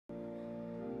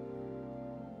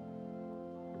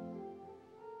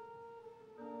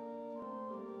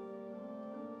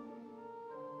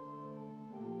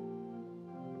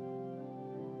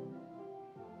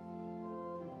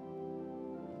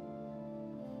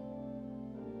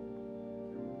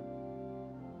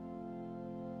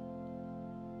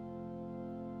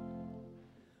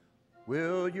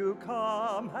Will you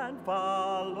come and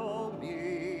follow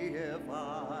me if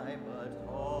I but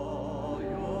call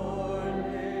your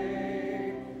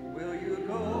name? Will you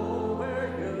go where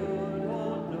you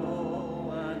don't know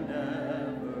and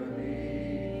never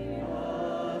be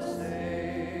the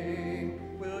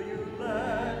same? Will you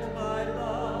let my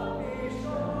love be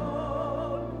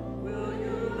shown? Will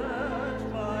you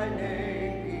let my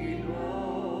name be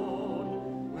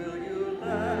known? Will you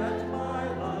let my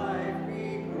life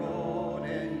be grown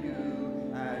in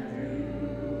you and you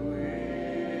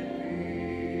in me?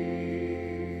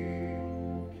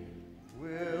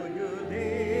 Will you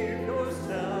leave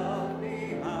yourself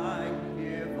behind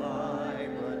if I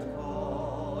but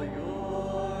call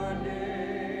your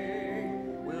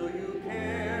name? Will you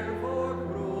care for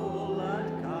cruel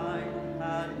and kind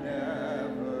and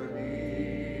never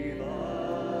be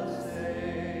the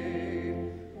same?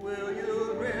 Will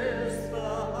you risk the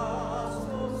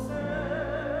hostile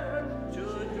stare?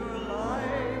 Should your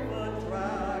life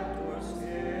attract or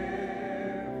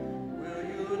scare? Will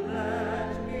you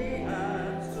let me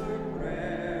answer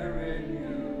prayer in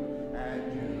you and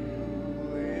you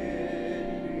in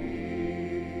me?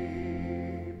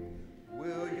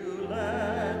 Will you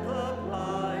let the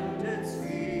blinded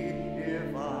see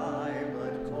if I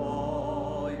but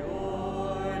call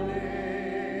your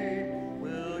name?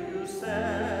 Will you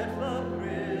set the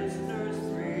prisoners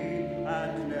free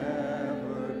and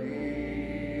never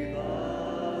be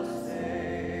the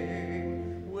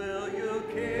same? Will you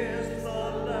kiss the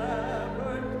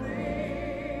leopard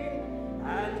clean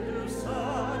and do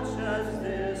such as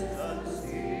this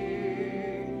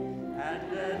unseen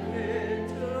and admit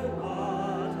to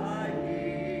what I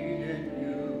need in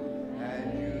you and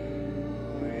you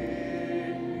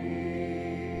in me?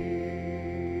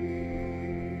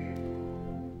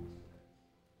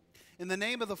 In the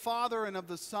name of the Father, and of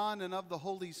the Son, and of the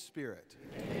Holy Spirit.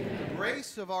 Amen. The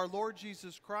grace of our Lord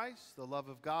Jesus Christ, the love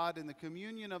of God, and the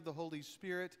communion of the Holy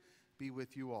Spirit be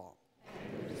with you all.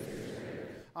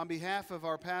 On behalf of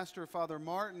our pastor, Father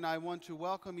Martin, I want to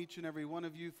welcome each and every one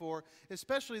of you for,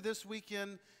 especially this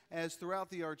weekend, as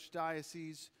throughout the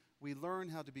Archdiocese, we learn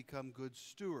how to become good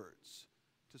stewards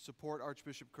to support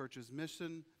Archbishop Kirch's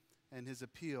mission and his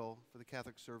appeal for the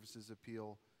Catholic Services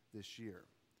Appeal this year.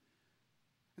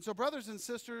 And so, brothers and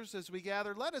sisters, as we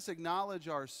gather, let us acknowledge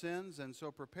our sins and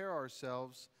so prepare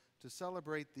ourselves to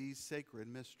celebrate these sacred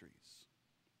mysteries.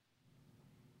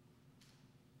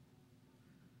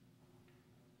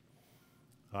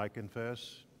 I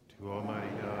confess to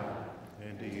Almighty God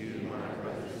and to you, my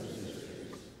brothers and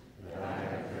sisters, that I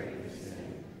have greatly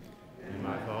sinned in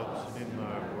my thoughts and in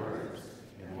my words,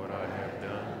 in what I have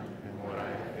done and what I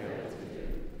have failed to do,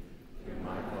 through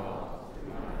my fault,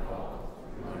 through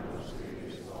my most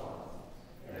grievous fault.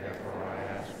 Therefore I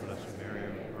ask Blessed Mary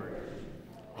of Virgin,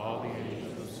 all the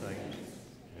angels and saints,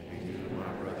 and you,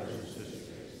 my brothers and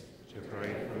sisters, to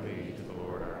pray for me to the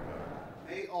Lord our God.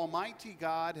 May Almighty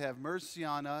God have mercy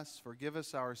on us, forgive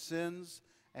us our sins,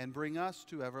 and bring us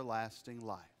to everlasting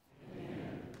life.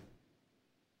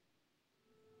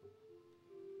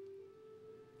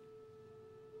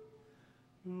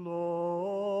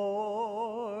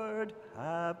 Lord,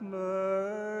 have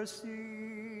mercy.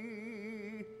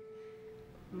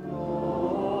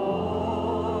 Lord,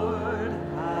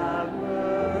 have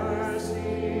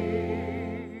mercy.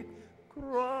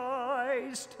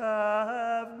 Christ,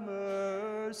 have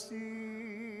mercy.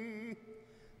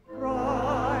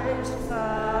 Christ,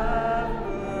 have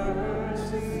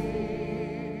mercy.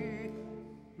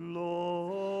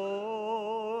 Lord,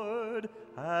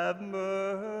 have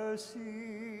mercy.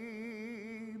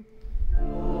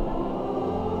 Lord,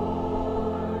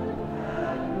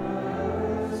 have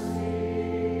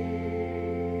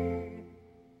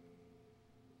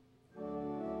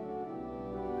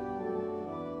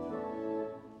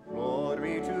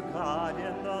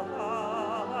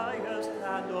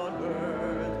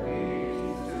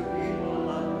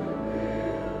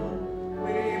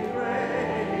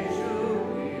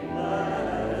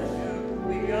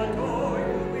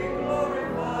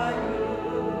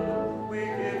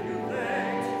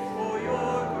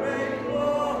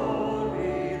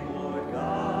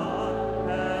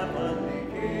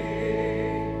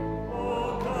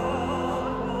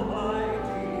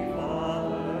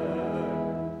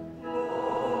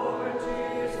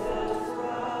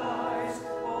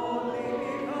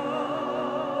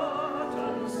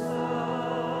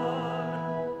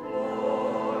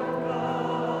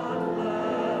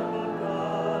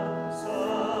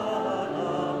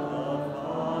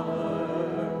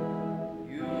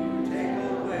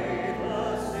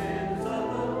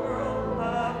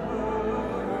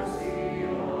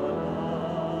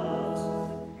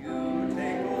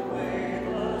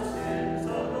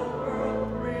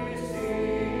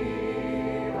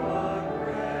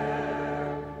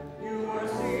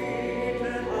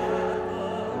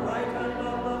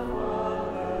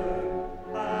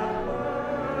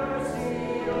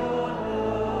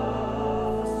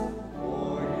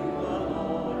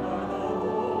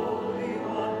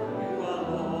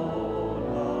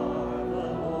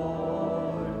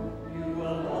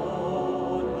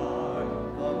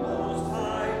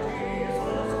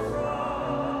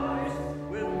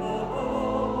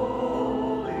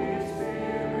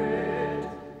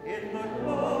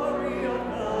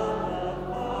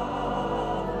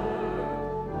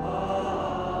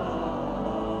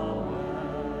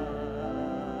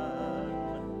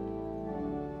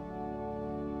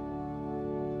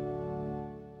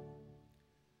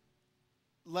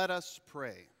Let us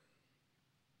pray.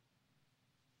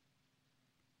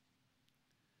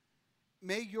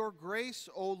 May your grace,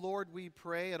 O Lord, we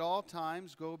pray, at all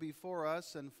times go before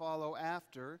us and follow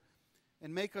after,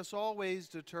 and make us always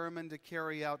determined to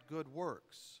carry out good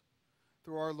works.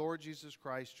 Through our Lord Jesus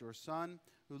Christ, your Son,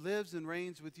 who lives and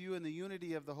reigns with you in the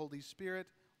unity of the Holy Spirit,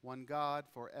 one God,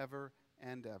 forever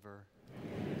and ever.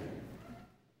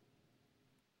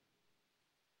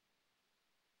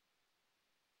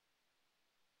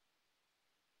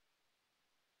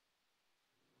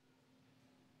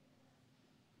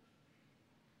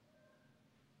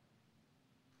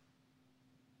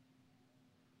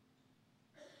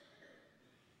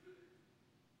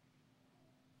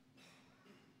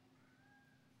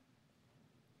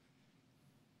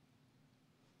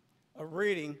 A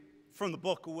reading from the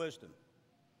Book of Wisdom.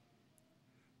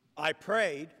 I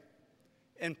prayed,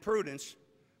 and prudence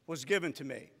was given to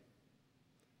me.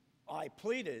 I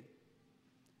pleaded,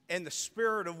 and the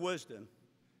spirit of wisdom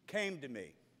came to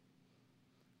me.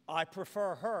 I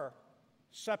prefer her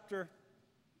scepter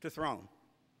to throne,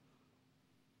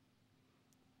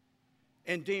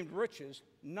 and deemed riches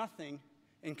nothing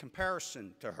in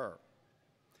comparison to her.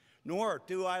 Nor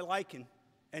do I liken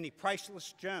any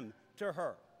priceless gem to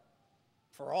her.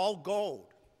 For all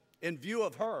gold, in view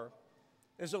of her,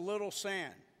 is a little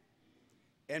sand,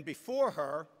 and before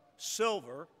her,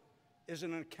 silver is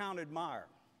an uncounted mire.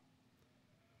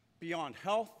 Beyond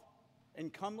health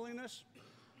and comeliness,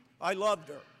 I loved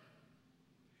her,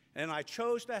 and I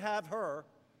chose to have her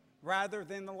rather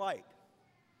than the light,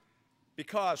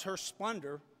 because her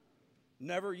splendor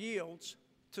never yields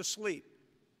to sleep.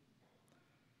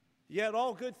 Yet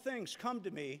all good things come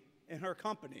to me in her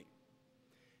company,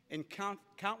 and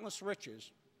countless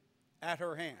riches at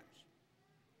her hands.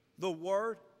 The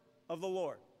word of the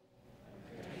Lord.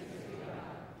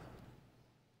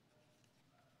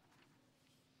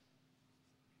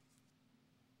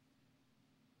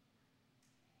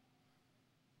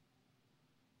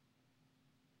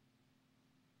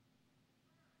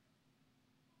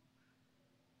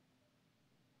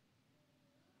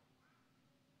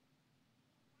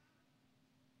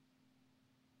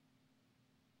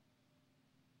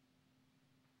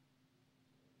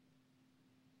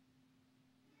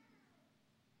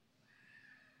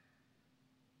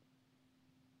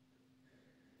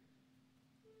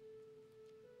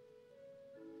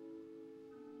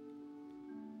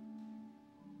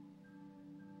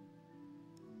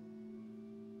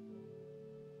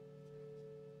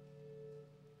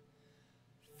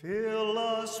 Fill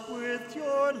us with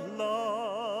your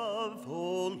love,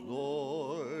 O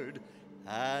Lord,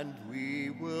 and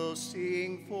we will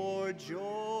sing for joy.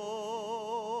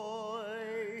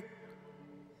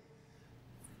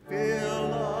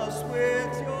 Fill us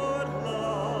with your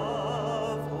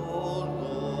love, O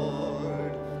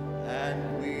Lord,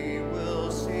 and we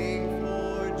will sing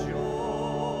for joy.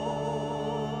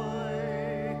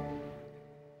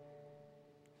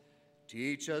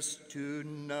 Teach us to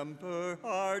number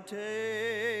our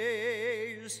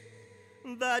days,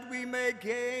 that we may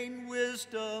gain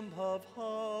wisdom of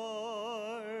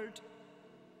heart.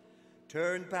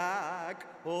 Turn back,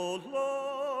 O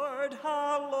Lord,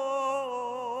 how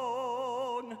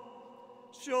long?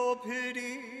 Show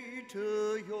pity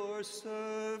to your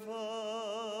servants.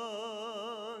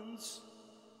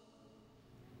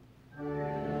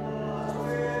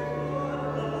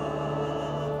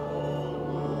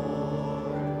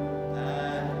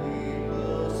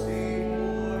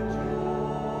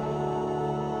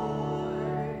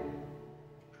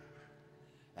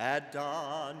 At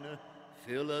dawn,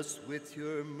 fill us with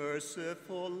your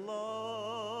merciful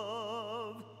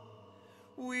love.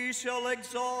 We shall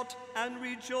exalt and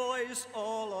rejoice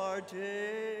all our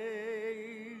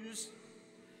days.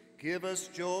 Give us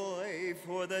joy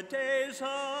for the days of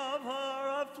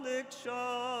our affliction,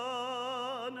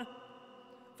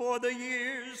 for the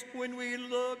years when we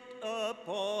looked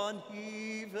upon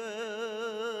evil.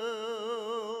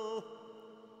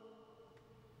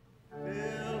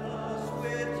 Fill us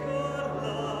with your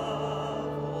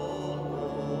love, O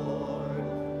Lord,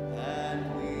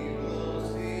 and we will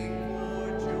sing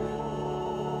for joy.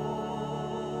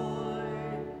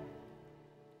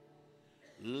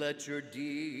 Let your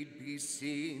deed be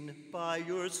seen by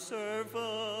your servants,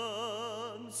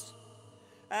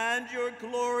 and your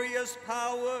glorious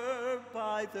power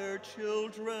by their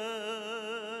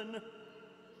children.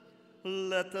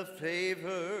 Let the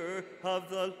favor of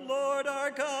the Lord our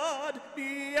God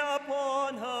be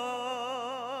upon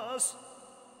us.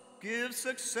 Give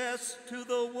success to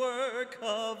the work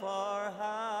of our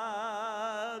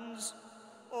hands.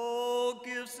 Oh,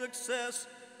 give success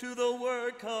to the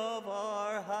work of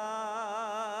our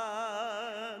hands.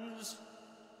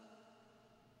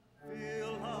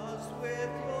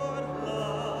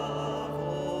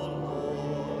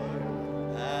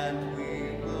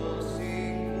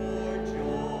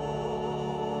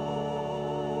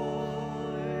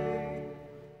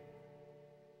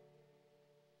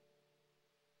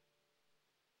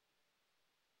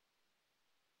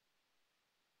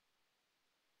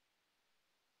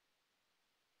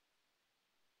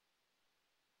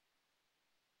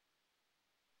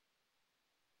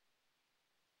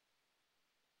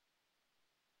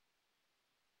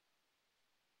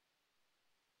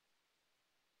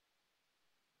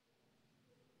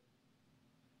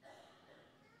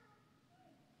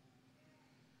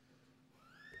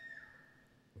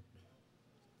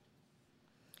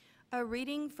 A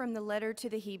reading from the letter to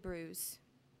the Hebrews.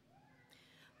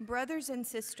 Brothers and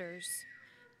sisters,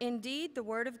 indeed the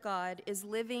word of God is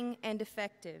living and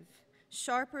effective,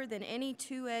 sharper than any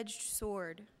two-edged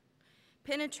sword,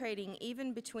 penetrating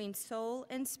even between soul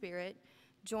and spirit,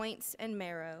 joints and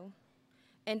marrow,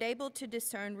 and able to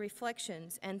discern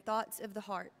reflections and thoughts of the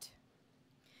heart.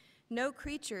 No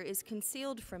creature is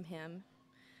concealed from him,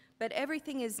 but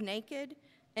everything is naked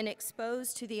and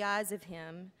exposed to the eyes of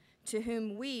him to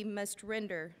whom we must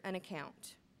render an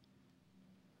account.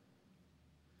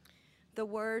 The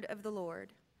word of the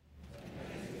Lord.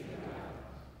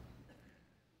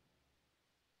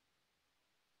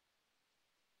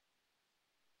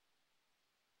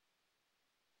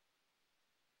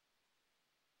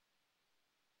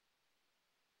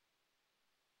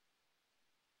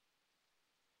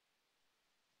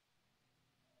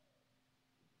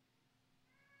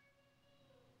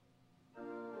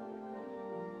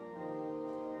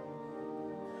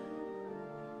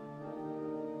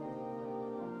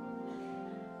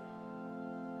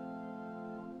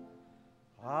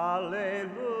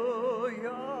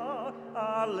 Alleluia,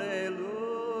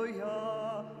 alleluia,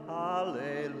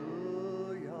 alleluia.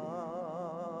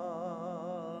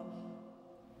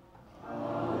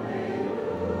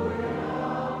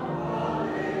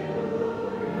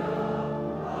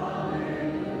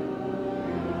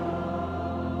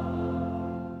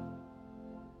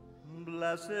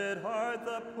 Blessed are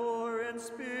the poor in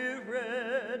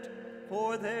spirit,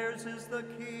 for theirs is the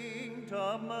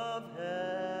kingdom of heaven.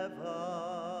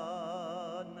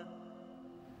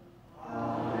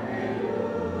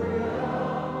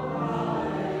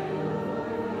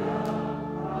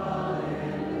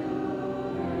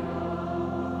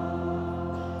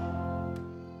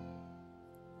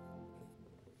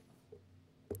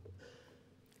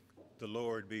 The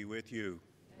Lord be with you.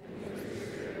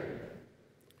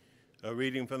 A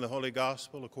reading from the Holy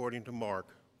Gospel according to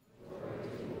Mark.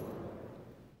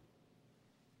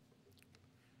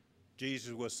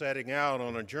 Jesus was setting out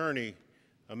on a journey.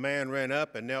 A man ran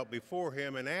up and knelt before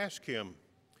him and asked him,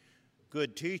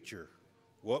 "Good teacher,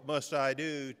 what must I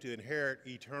do to inherit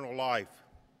eternal life?"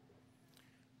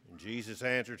 And Jesus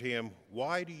answered him,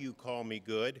 "Why do you call me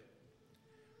good?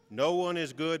 No one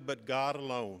is good but God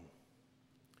alone.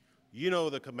 You know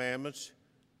the commandments.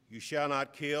 You shall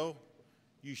not kill.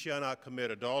 You shall not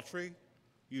commit adultery.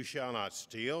 You shall not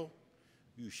steal.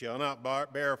 You shall not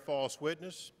bear false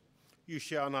witness. You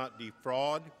shall not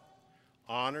defraud.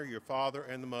 Honor your father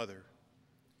and the mother."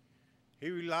 He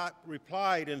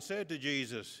replied and said to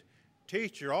Jesus,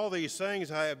 "Teacher, all these things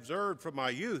I have observed from my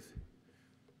youth."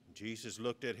 Jesus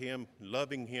looked at him,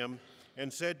 loving him,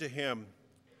 and said to him,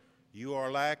 "You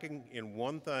are lacking in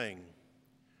one thing.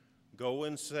 Go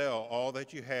and sell all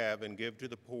that you have and give to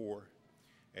the poor,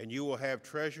 and you will have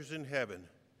treasures in heaven,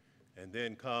 and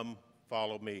then come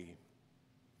follow me."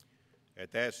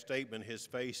 At that statement, his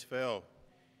face fell,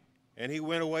 and he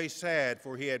went away sad,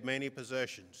 for he had many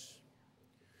possessions.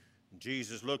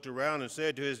 Jesus looked around and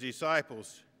said to his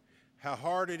disciples, "How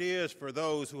hard it is for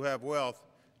those who have wealth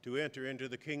to enter into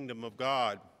the kingdom of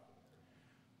God."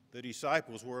 The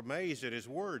disciples were amazed at his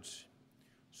words.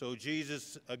 So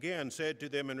Jesus again said to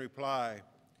them in reply,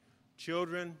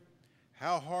 "Children,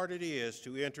 how hard it is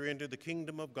to enter into the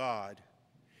kingdom of God.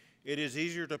 It is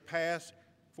easier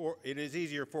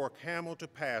for a camel to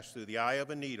pass through the eye of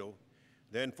a needle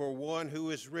than for one who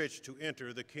is rich to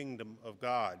enter the kingdom of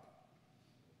God."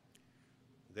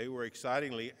 They were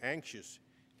excitingly anxious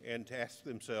and asked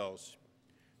themselves,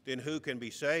 "Then who can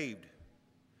be saved?"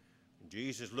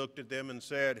 Jesus looked at them and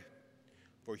said,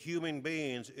 "For human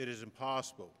beings it is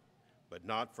impossible, but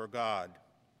not for God.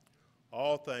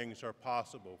 All things are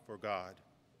possible for God."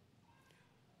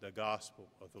 The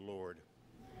Gospel of the Lord.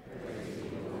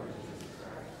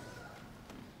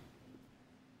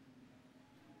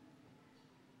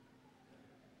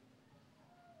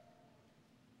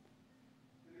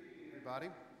 Everybody.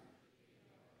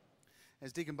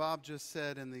 As Deacon Bob just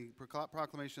said in the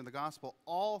proclamation of the gospel,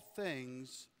 all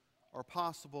things are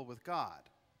possible with God.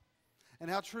 And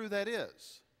how true that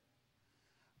is.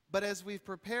 But as we've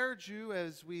prepared you,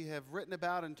 as we have written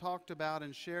about and talked about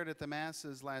and shared at the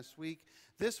Masses last week,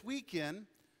 this weekend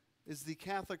is the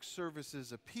Catholic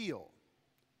Services Appeal.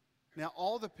 Now,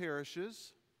 all the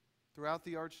parishes throughout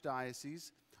the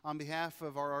Archdiocese, on behalf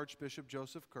of our Archbishop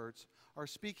Joseph Kurtz, are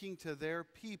speaking to their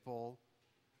people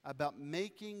about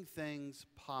making things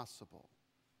possible.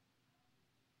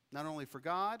 Not only for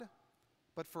God,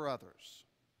 but for others.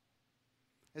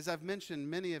 As I've mentioned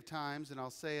many of times, and I'll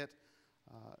say it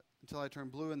until I turn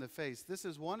blue in the face, this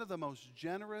is one of the most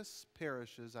generous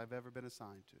parishes I've ever been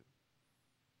assigned to.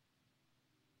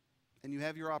 And you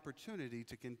have your opportunity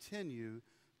to continue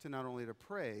to not only to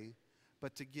pray,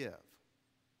 but to give.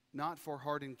 Not for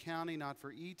Hardin County, not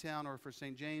for E-Town or for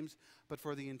St. James, but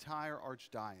for the entire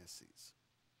archdiocese.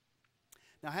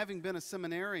 Now, having been a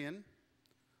seminarian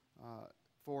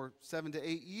for 7 to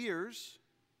 8 years,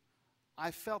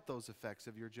 I felt those effects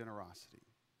of your generosity.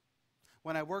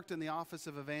 When I worked in the Office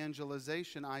of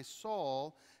Evangelization, I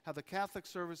saw how the Catholic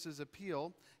Services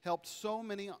Appeal helped so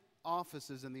many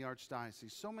offices in the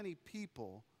archdiocese. So many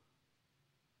people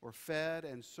were fed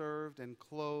and served and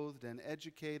clothed and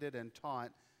educated and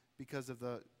taught because of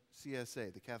the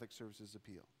CSA, the Catholic Services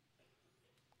Appeal.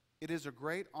 It is a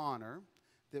great honor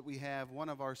that we have one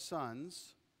of our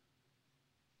sons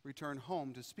return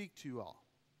home to speak to you all.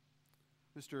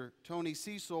 Mr. Tony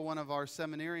Cecil, one of our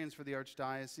seminarians for the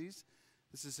Archdiocese.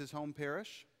 This is his home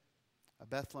parish, a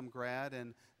Bethlehem grad,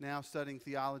 and now studying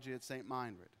theology at St.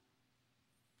 Meinrad.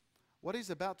 What he's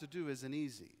about to do isn't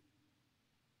easy,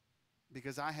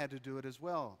 because I had to do it as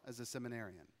well as a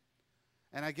seminarian.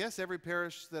 And I guess every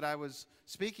parish that I was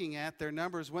speaking at, their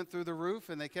numbers went through the roof,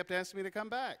 and they kept asking me to come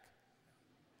back.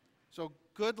 So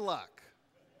good luck.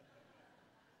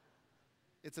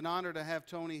 It's an honor to have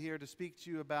Tony here to speak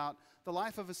to you about the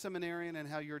life of a seminarian and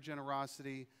how your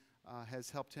generosity has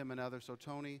helped him and others. So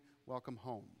Tony, welcome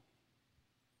home.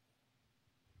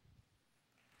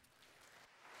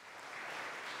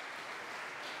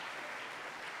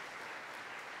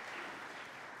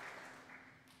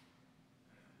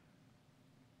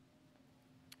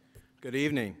 Good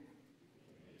evening.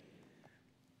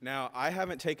 Now, I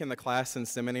haven't taken the class in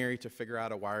seminary to figure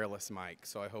out a wireless mic,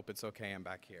 so I hope it's okay I'm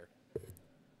back here.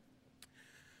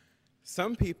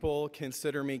 Some people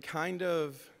consider me kind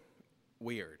of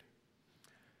weird.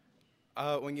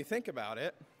 When you think about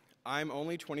it, I'm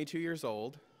only 22 years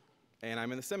old, and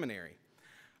I'm in the seminary.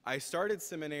 I started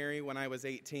seminary when I was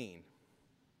 18.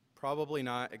 Probably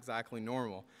not exactly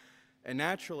normal. And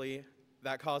naturally,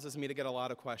 that causes me to get a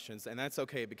lot of questions, and that's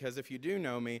okay, because if you do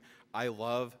know me, I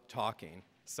love talking,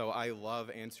 so I love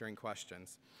answering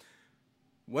questions.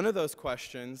 One of those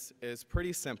questions is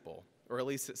pretty simple, or at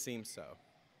least it seems so,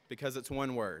 because it's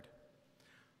one word: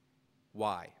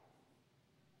 why?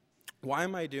 Why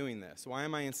am I doing this? Why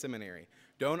am I in seminary?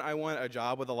 Don't I want a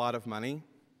job with a lot of money?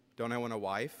 Don't I want a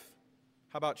wife?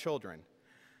 How about children?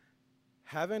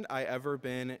 Haven't I ever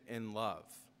been in love?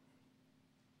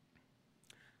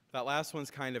 That last one's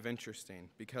kind of interesting,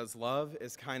 because love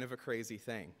is kind of a crazy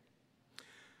thing.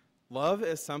 Love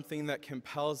is something that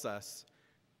compels us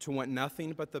to want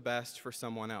nothing but the best for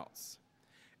someone else.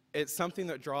 It's something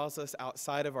that draws us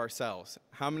outside of ourselves.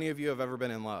 How many of you have ever been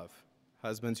in love?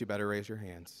 Husbands, you better raise your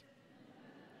hands.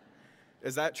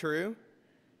 Is that true?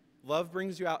 Love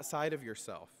brings you outside of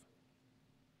yourself.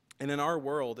 And in our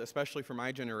world, especially for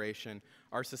my generation,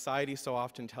 our society so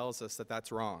often tells us that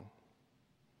that's wrong.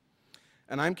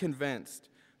 And I'm convinced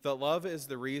that love is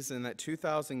the reason that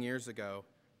 2,000 years ago,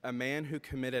 a man who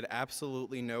committed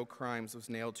absolutely no crimes was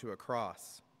nailed to a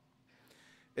cross.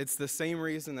 It's the same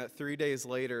reason that 3 days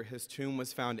later, his tomb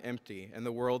was found empty and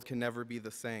the world can never be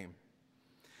the same.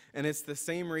 And it's the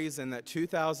same reason that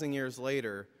 2,000 years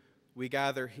later, we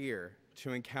gather here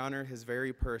to encounter his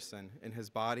very person in his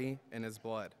body and his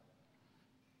blood.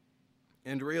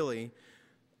 And really,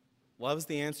 love's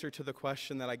the answer to the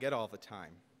question that I get all the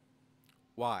time: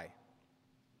 why?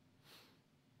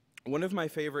 One of my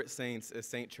favorite saints is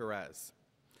Saint Therese,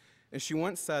 and she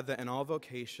once said that in all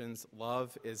vocations,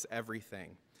 love is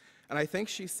everything. And I think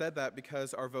she said that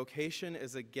because our vocation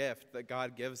is a gift that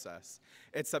God gives us.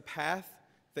 It's a path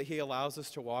that He allows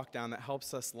us to walk down that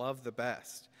helps us love the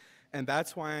best. And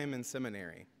that's why I'm in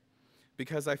seminary,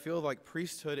 because I feel like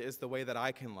priesthood is the way that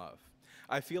I can love.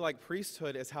 I feel like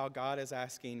priesthood is how God is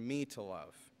asking me to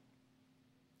love.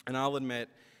 And I'll admit,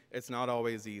 it's not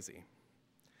always easy.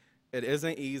 It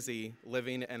isn't easy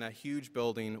living in a huge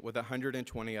building with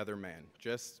 120 other men.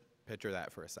 Just picture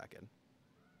that for a second.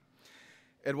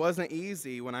 It wasn't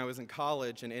easy when I was in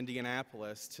college in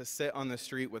Indianapolis to sit on the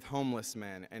street with homeless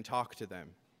men and talk to them,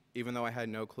 even though I had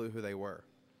no clue who they were.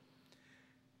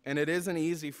 And it isn't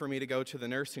easy for me to go to the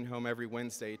nursing home every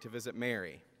Wednesday to visit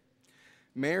Mary.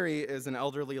 Mary is an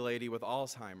elderly lady with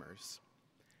Alzheimer's.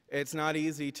 It's not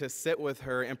easy to sit with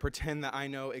her and pretend that I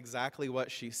know exactly what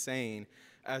she's saying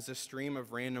as a stream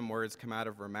of random words come out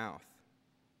of her mouth.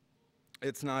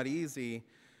 It's not easy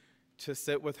to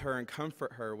sit with her and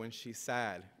comfort her when she's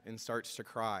sad and starts to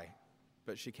cry,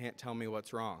 but she can't tell me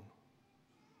what's wrong.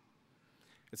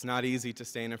 It's not easy to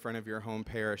stand in front of your home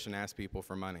parish and ask people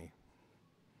for money.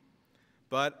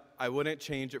 But I wouldn't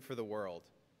change it for the world,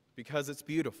 because it's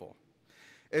beautiful.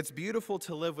 It's beautiful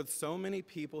to live with so many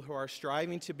people who are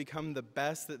striving to become the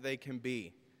best that they can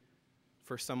be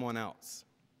for someone else.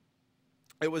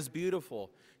 It was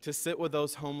beautiful to sit with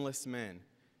those homeless men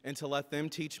and to let them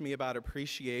teach me about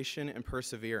appreciation and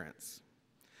perseverance.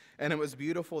 And it was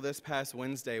beautiful this past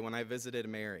Wednesday when I visited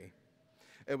Mary.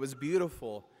 It was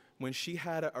beautiful when she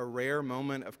had a rare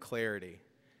moment of clarity,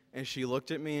 and she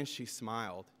looked at me and she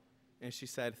smiled, and she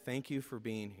said, "Thank you for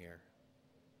being here."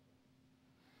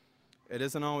 It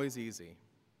isn't always easy,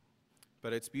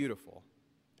 but it's beautiful,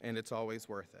 and it's always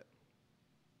worth it.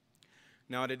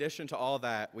 Now, in addition to all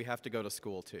that, we have to go to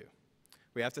school too.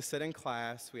 We have to sit in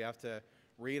class, we have to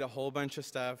read a whole bunch of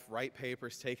stuff, write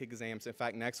papers, take exams. In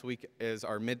fact, next week is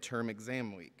our midterm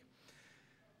exam week.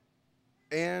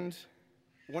 And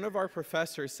one of our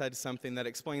professors said something that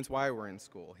explains why we're in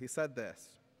school. He said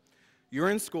this: "You're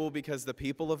in school because the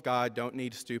people of God don't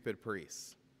need stupid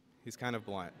priests." He's kind of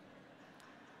blunt.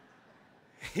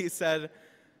 He said,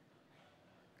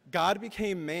 "God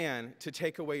became man to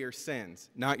take away your sins,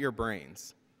 not your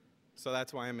brains." So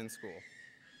that's why I'm in school.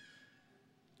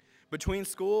 Between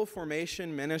school,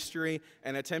 formation, ministry,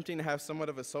 and attempting to have somewhat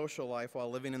of a social life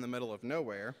while living in the middle of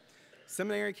nowhere,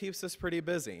 seminary keeps us pretty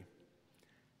busy.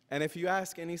 And if you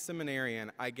ask any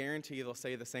seminarian, I guarantee they'll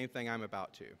say the same thing I'm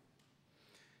about to.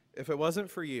 If it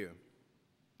wasn't for you,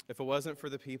 if it wasn't for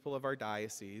the people of our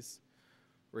diocese,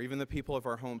 or even the people of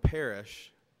our home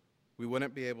parish, we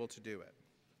wouldn't be able to do it.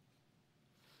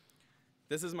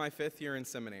 This is my 5th year in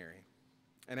seminary,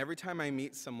 and every time I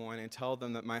meet someone and tell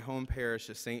them that my home parish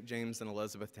is St. James in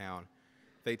Elizabethtown,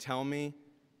 they tell me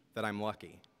that I'm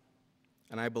lucky,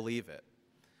 and I believe it.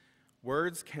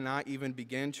 Words cannot even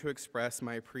begin to express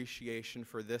my appreciation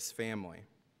for this family,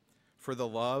 for the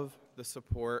love, the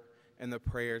support, and the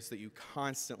prayers that you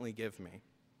constantly give me.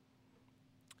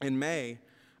 In May,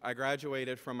 I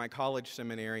graduated from my college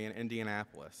seminary in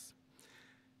Indianapolis,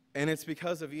 and it's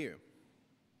because of you.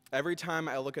 Every time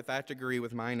I look at that degree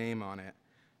with my name on it,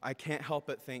 I can't help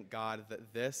but thank God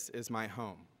that this is my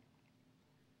home.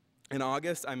 In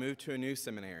August, I moved to a new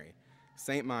seminary,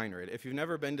 St. Meinrad. If you've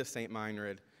never been to St.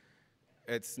 Meinrad,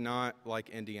 it's not like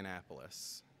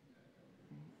Indianapolis.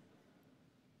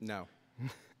 No.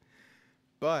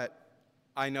 But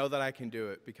I know that I can do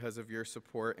it because of your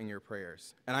support and your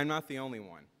prayers. And I'm not the only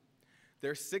one.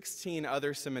 There's 16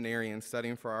 other seminarians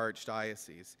studying for our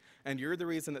archdiocese, and you're the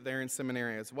reason that they're in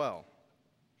seminary as well.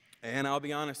 And I'll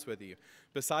be honest with you,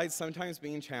 besides sometimes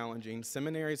being challenging,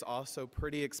 seminary is also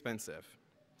pretty expensive.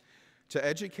 To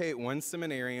educate one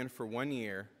seminarian for 1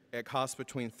 year, it costs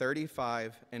between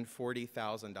 $35,000 and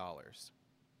 $40,000.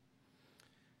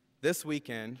 This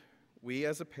weekend, we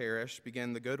as a parish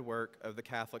begin the good work of the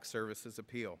Catholic Services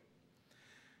Appeal.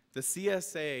 The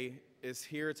CSA is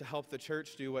here to help the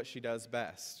church do what she does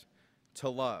best, to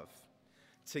love,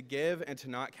 to give, and to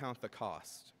not count the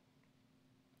cost.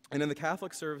 And in the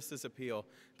Catholic Services Appeal,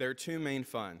 there are 2 main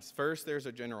funds. First, there's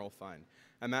a general fund,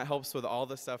 and that helps with all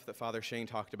the stuff that Father Shane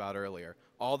talked about earlier,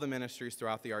 all the ministries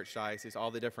throughout the archdiocese, all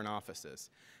the different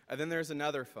offices. And then there's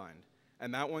another fund,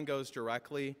 and that one goes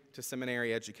directly to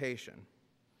seminary education.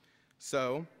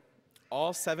 So,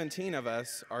 all 17 of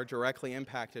us are directly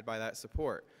impacted by that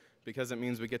support, because it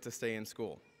means we get to stay in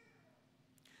school.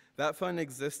 That fund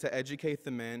exists to educate the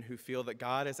men who feel that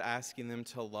God is asking them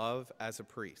to love as a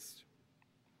priest.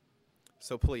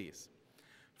 So please,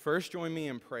 first join me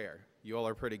in prayer. You all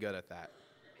are pretty good at that.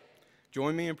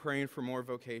 Join me in praying for more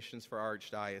vocations for our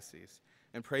archdiocese,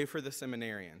 and pray for the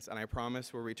seminarians, and I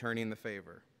promise we're returning the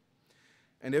favor.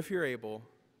 And if you're able,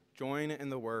 join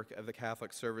in the work of the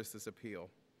Catholic Services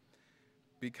Appeal,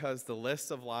 because the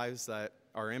list of lives that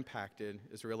are impacted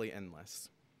is really endless.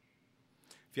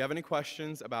 If you have any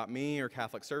questions about me or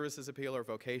Catholic Services Appeal or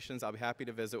vocations, I'll be happy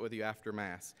to visit with you after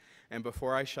Mass. And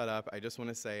before I shut up, I just want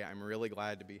to say I'm really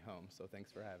glad to be home, so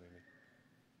thanks for having me.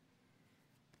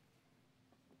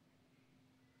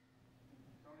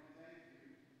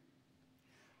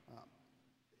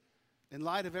 In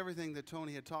light of everything that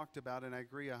Tony had talked about, and I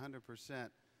agree 100%,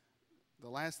 the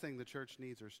last thing the church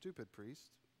needs are stupid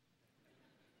priests.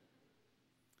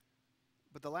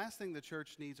 But the last thing the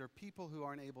church needs are people who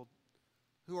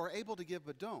are able to give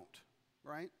but don't,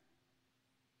 right?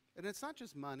 And it's not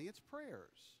just money, it's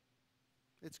prayers.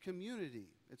 It's community,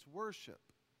 it's worship,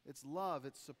 it's love,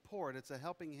 it's support, it's a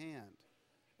helping hand.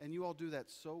 And you all do that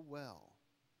so well.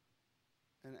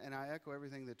 And I echo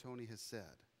everything that Tony has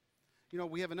said. You know,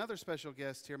 we have another special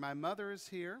guest here. My mother is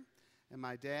here, and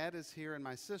my dad is here, and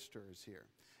my sister is here.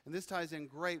 And this ties in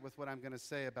great with what I'm going to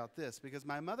say about this, because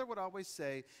my mother would always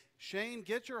say, Shane,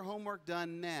 get your homework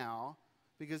done now,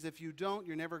 because if you don't,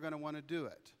 you're never going to want to do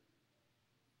it.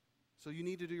 So you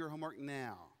need to do your homework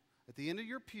now. At the end of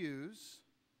your pews,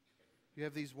 you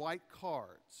have these white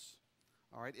cards.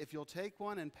 All right, if you'll take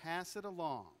one and pass it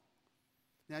along.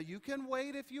 Now, you can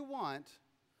wait if you want,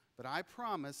 but I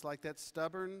promise, like that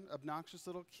stubborn, obnoxious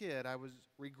little kid, I was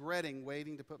regretting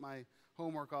waiting to put my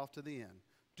homework off to the end.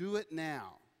 Do it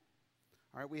now.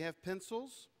 All right, we have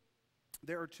pencils.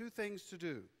 There are two things to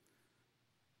do.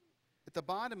 At the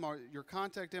bottom are your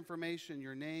contact information,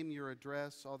 your name, your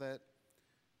address, all that,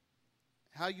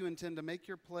 how you intend to make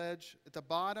your pledge. At the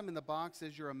bottom in the box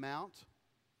is your amount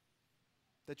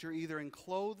that you're either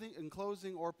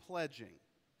enclosing or pledging.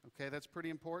 Okay, that's pretty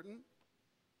important.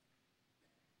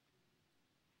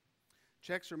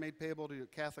 Checks are made payable to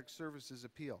Catholic Services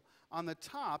Appeal. On the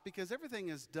top, because everything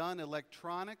is done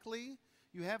electronically,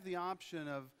 you have the option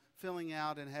of filling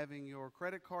out and having your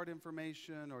credit card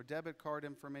information or debit card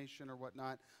information or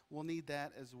whatnot. We'll need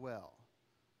that as well.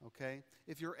 Okay?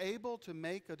 If you're able to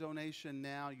make a donation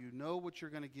now, you know what you're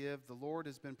going to give. The Lord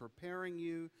has been preparing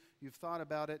you. You've thought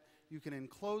about it. You can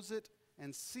enclose it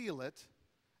and seal it,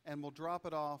 and we'll drop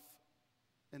it off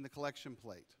in the collection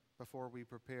plate before we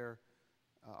prepare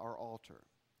our altar.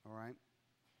 All right?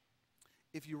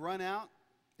 If you run out,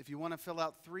 if you want to fill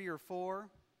out 3 or 4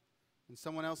 and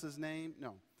someone else's name,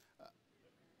 no.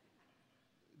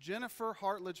 Jennifer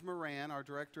Hartledge Moran, our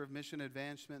Director of Mission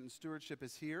Advancement and Stewardship,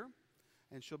 is here,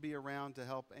 and she'll be around to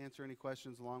help answer any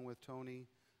questions along with Tony,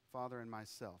 Father, and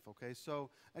myself. Okay, so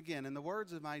again, in the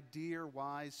words of my dear,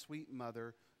 wise, sweet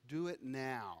mother, do it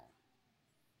now.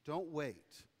 Don't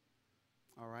wait.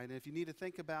 All right, and if you need to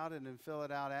think about it and fill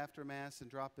it out after Mass and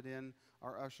drop it in,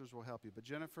 our ushers will help you. But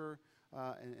Jennifer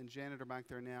and Janet are back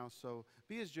there now, so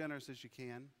be as generous as you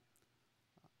can.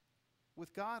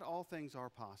 With God, all things are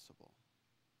possible.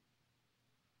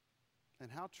 And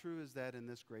how true is that in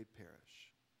this great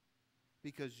parish?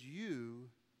 Because you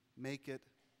make it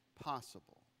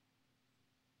possible.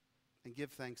 And give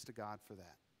thanks to God for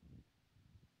that.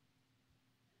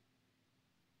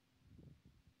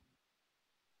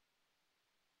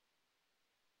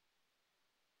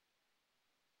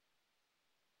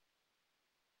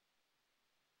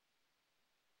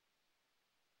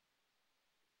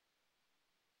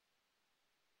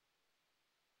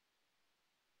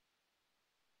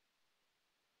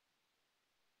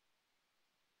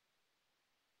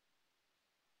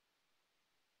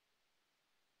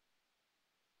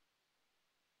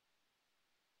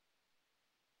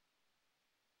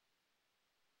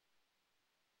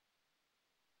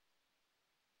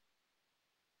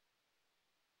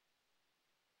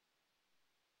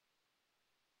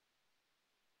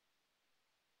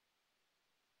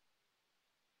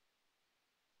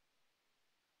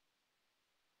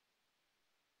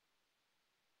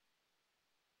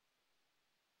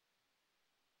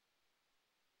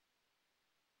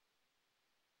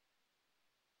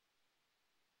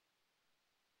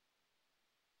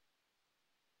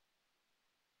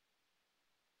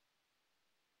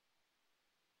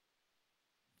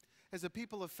 As a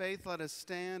people of faith, let us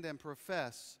stand and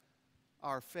profess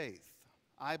our faith.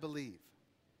 I believe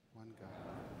one God.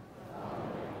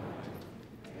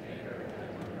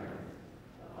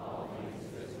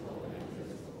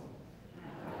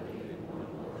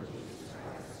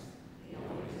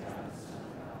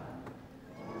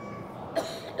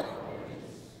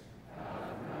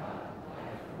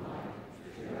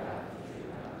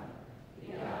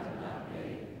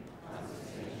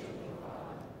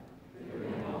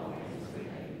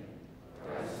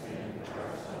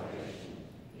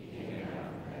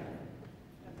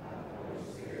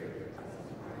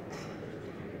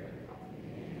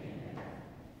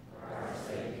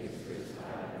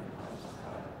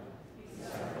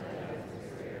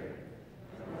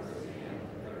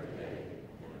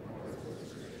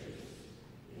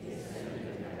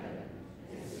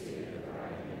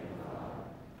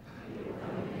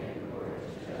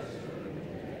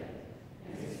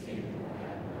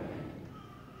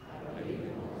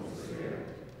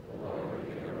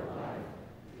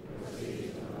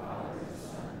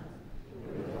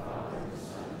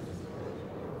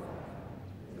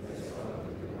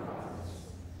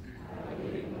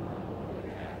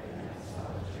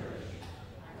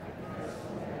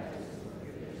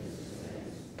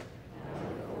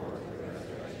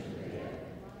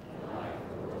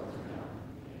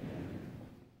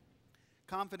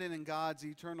 Confident in God's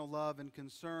eternal love and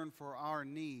concern for our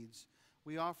needs,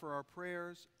 we offer our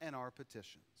prayers and our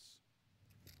petitions.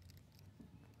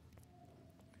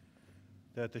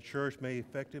 That the church may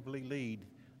effectively lead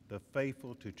the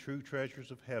faithful to true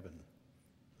treasures of heaven,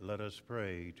 let us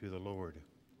pray to the Lord.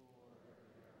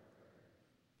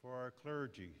 For our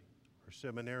clergy, our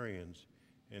seminarians,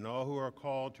 and all who are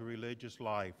called to religious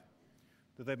life,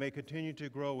 that they may continue to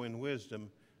grow in wisdom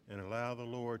and allow the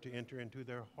Lord to enter into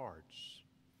their hearts.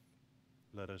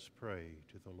 Let us pray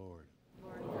to the Lord.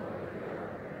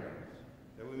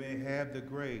 That we may have the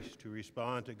grace to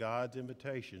respond to God's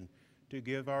invitation to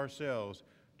give ourselves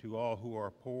to all who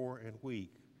are poor and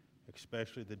weak,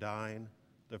 especially the dying,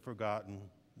 the forgotten,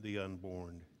 the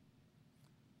unborn.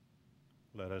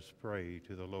 Let us pray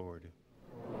to the Lord.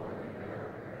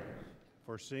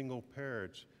 For single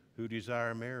parents who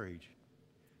desire marriage,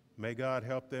 may God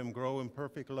help them grow in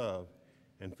perfect love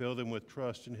and fill them with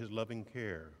trust in his loving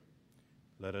care.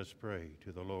 Let us pray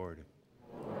to the Lord.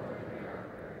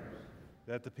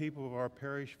 That the people of our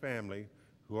parish family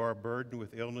who are burdened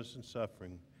with illness and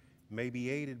suffering may be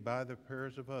aided by the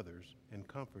prayers of others and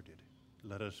comforted.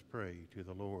 Let us pray to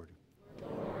the Lord.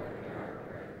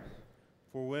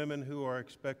 For women who are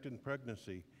expecting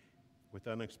pregnancy,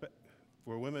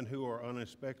 for women who are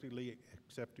unexpectedly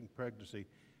accepting pregnancy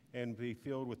and be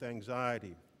filled with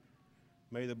anxiety,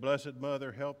 may the Blessed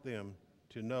Mother help them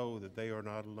to know that they are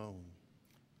not alone.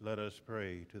 Let us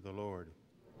pray to the Lord.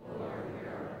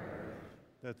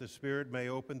 That the Spirit may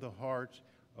open the hearts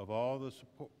of all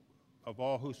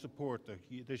who support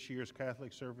this year's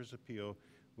Catholic Service Appeal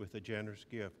with a generous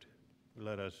gift.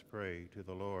 Let us pray to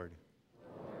the Lord.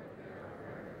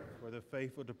 For the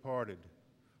faithful departed,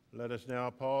 let us now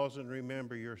pause and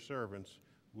remember your servants,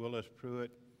 Willis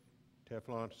Pruitt,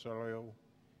 Teflon Sario,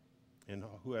 and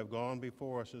who have gone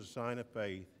before us as a sign of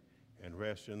faith, and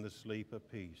rest in the sleep of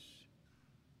peace.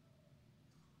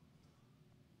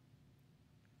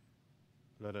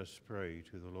 Let us pray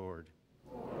to the Lord.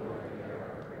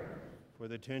 For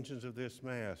the intentions of this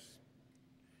Mass,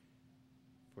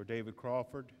 for David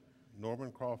Crawford,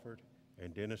 Norman Crawford,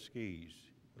 and Dennis Skees,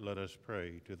 let us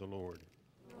pray to the Lord.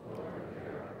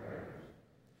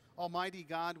 Almighty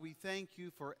God, we thank you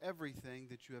for everything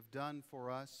that you have done for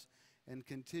us and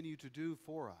continue to do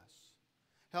for us.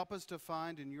 Help us to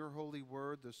find in your holy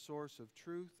word the source of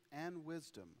truth and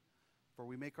wisdom, for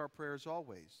we make our prayers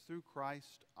always through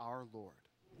Christ our Lord.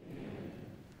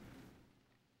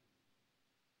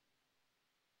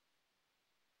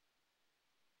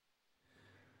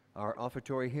 Our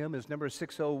offertory hymn is number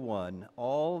 601,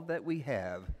 All That We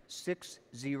Have,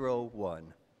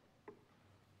 601.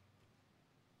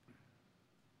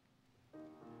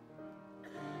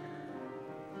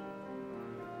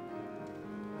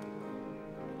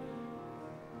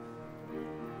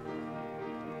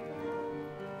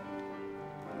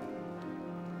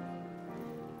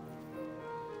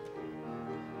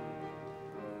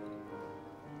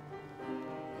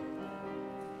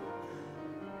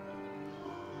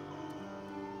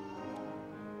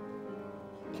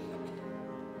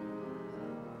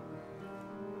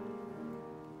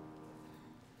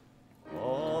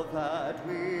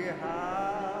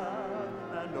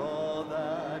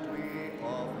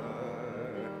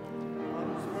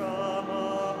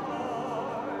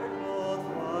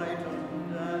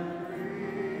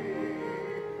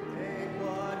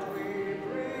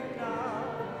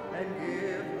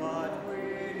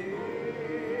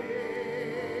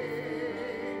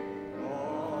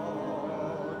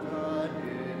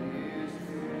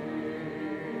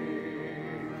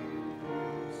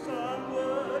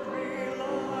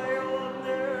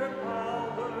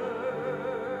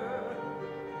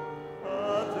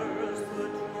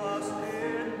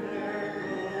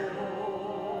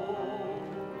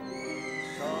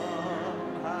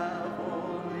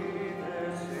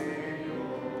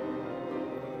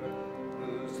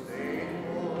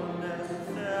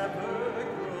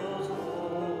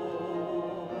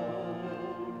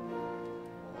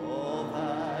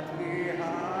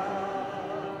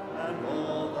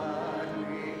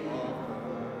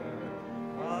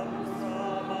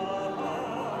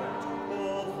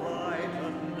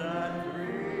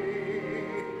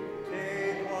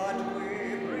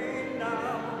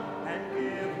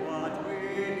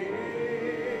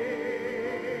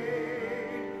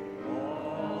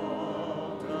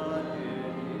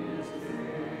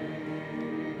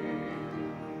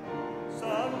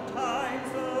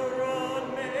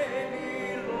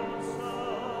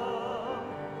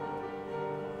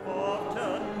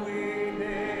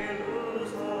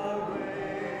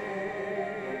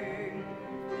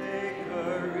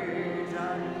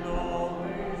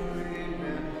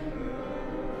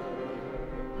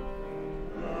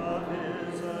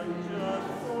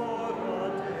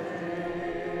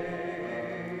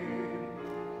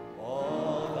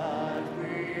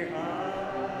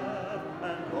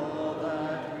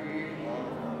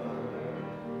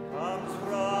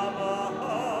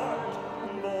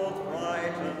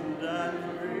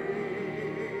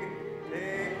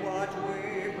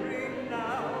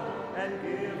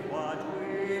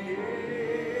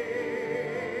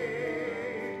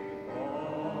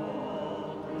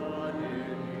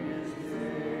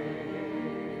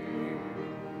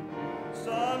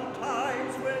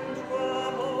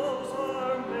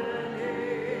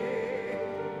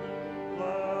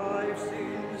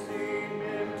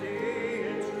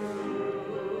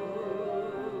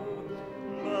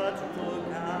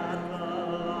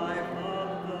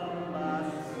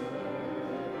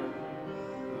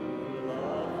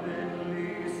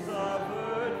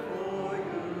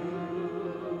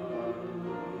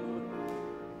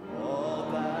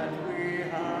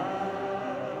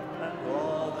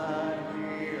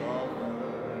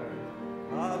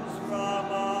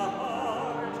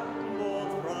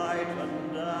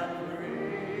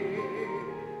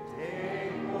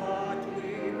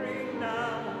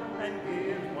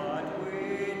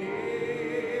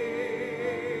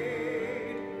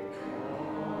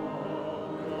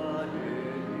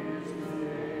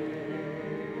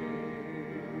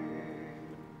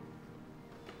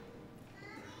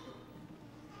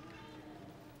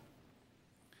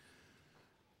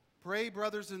 Pray,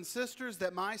 brothers and sisters,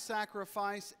 that my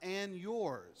sacrifice and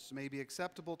yours may be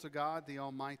acceptable to God, the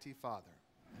Almighty Father.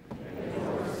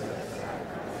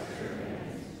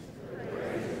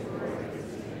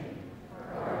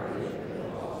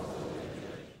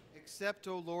 Accept,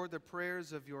 O Lord, the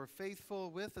prayers of your faithful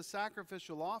with the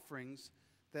sacrificial offerings,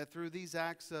 that through these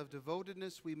acts of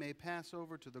devotedness we may pass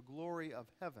over to the glory of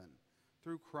heaven,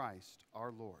 through Christ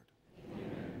our Lord. Amen.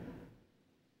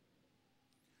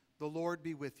 The Lord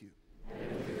be with you.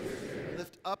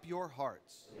 Lift up your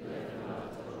hearts.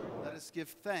 Let us give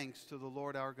thanks to the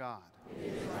Lord our God.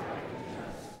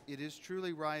 It is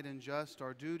truly right and just,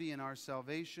 our duty and our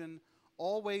salvation,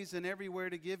 always and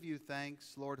everywhere to give you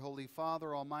thanks, Lord, Holy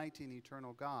Father, Almighty and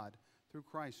eternal God, through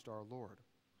Christ our Lord.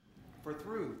 For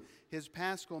through his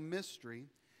paschal mystery,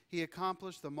 he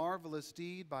accomplished the marvelous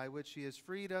deed by which he has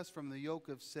freed us from the yoke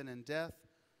of sin and death,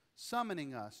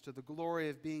 summoning us to the glory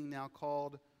of being now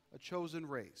called a chosen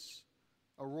race,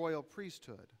 a royal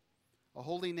priesthood, a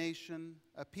holy nation,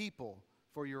 a people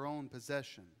for your own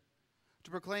possession,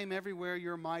 to proclaim everywhere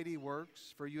your mighty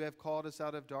works, for you have called us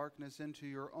out of darkness into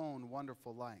your own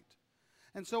wonderful light.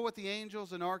 And so with the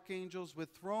angels and archangels, with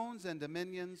thrones and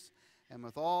dominions, and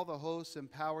with all the hosts and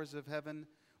powers of heaven,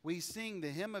 we sing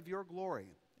the hymn of your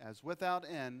glory, as without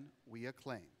end we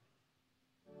acclaim.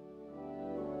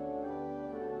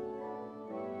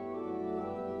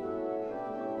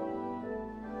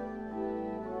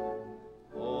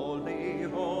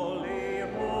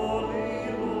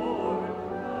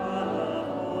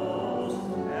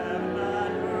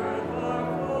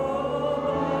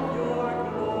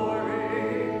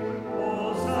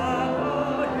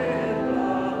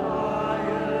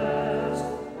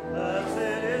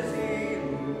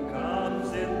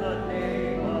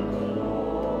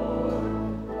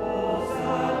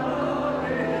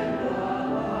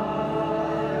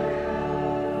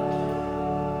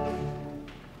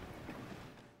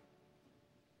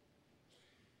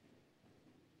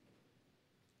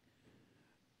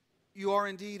 You are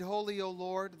indeed holy, O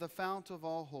Lord, the fount of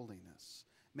all holiness.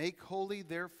 Make holy,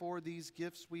 therefore, these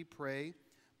gifts, we pray,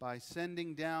 by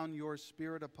sending down your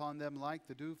Spirit upon them like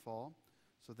the dewfall,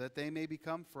 so that they may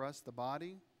become for us the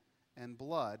body and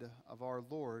blood of our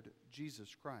Lord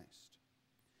Jesus Christ.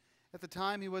 At the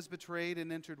time he was betrayed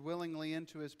and entered willingly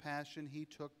into his passion, he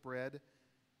took bread,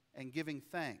 and giving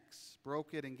thanks,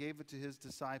 broke it and gave it to his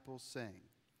disciples, saying,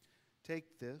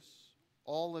 "Take this,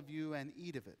 all of you, and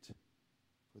eat of it.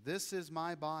 For this is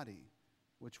my body,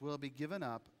 which will be given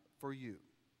up for you."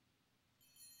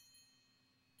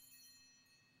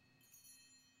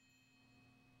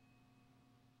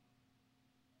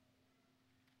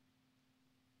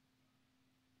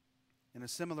 In a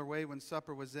similar way, when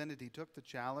supper was ended, he took the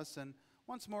chalice, and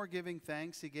once more giving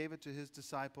thanks, he gave it to his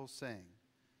disciples, saying,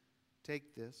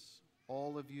 "Take this,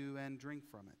 all of you, and drink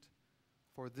from it.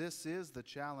 For this is the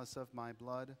chalice of my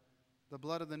blood, the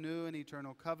blood of the new and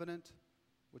eternal covenant,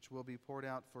 which will be poured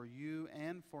out for you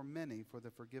and for many for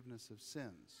the forgiveness of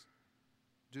sins.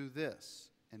 Do this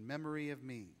in memory of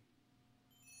me."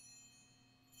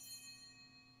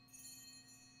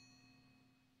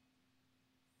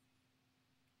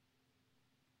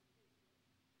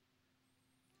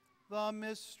 The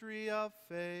mystery of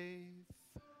faith.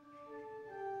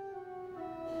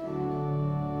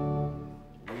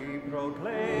 We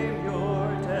proclaim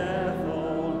your death,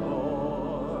 O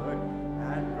Lord,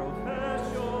 and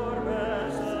profess your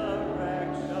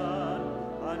resurrection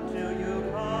until you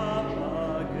come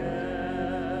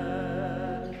again.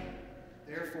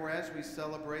 Therefore, as we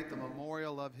celebrate the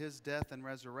memorial of his death and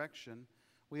resurrection,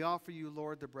 we offer you,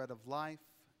 Lord, the bread of life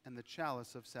and the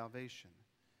chalice of salvation,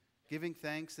 giving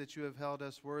thanks that you have held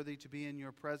us worthy to be in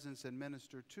your presence and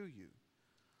minister to you.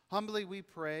 Humbly we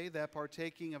pray that,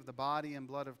 partaking of the body and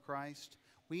blood of Christ,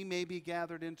 we may be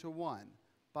gathered into one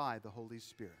by the Holy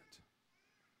Spirit.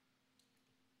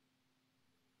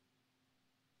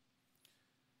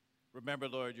 Remember,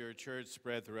 Lord, your church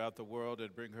spread throughout the world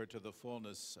and bring her to the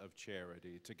fullness of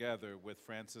charity, together with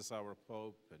Francis, our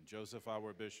Pope, and Joseph,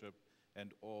 our Bishop,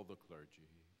 and all the clergy.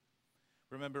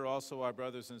 Remember also our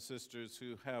brothers and sisters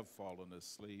who have fallen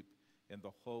asleep in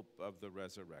the hope of the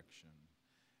resurrection,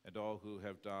 and all who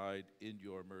have died in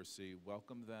your mercy.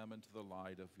 Welcome them into the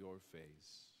light of your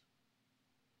face.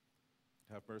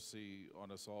 Have mercy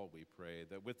on us all, we pray,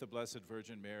 that with the Blessed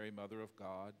Virgin Mary, Mother of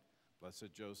God,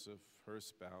 Blessed Joseph, her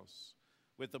spouse,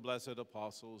 with the blessed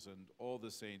apostles and all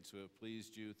the saints who have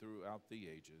pleased you throughout the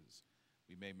ages,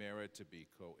 we may merit to be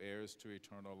co-heirs to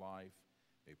eternal life,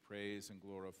 may praise and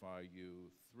glorify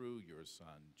you through your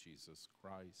Son, Jesus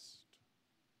Christ.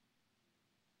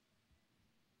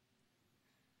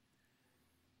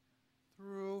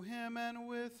 Through him and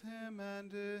with him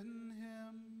and in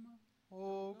him,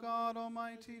 O God,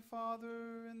 Almighty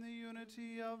Father, in the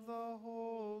unity of the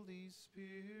Holy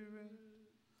Spirit,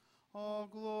 all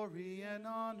glory and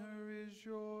honor is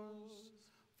yours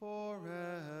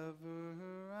forever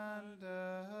and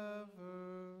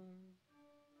ever.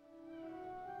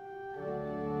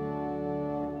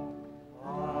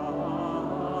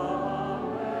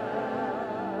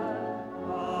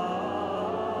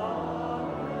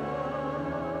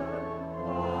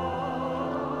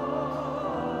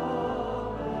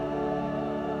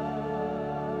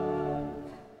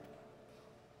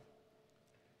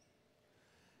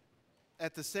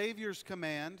 At the Savior's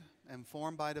command, and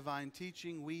formed by divine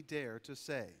teaching, we dare to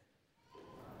say,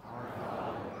 Our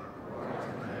Father, who art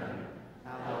in heaven,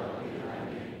 hallowed be thy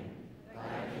name.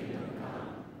 Thy kingdom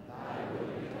come, thy will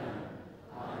be done,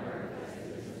 on earth as it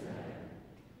is in heaven.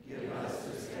 Give us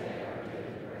this day our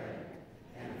daily bread,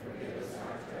 and forgive us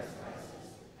our trespasses,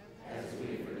 as we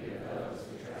forgive those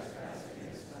who trespass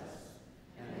against us.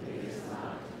 And lead us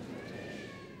not into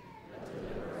temptation, but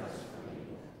deliver us from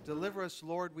evil. Deliver us,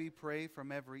 Lord, we pray,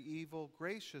 from every evil.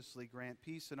 Graciously grant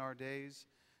peace in our days,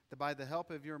 that by the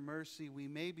help of your mercy we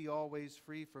may be always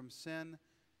free from sin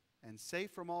and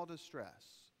safe from all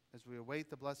distress, as we await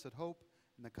the blessed hope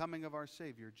and the coming of our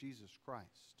Savior, Jesus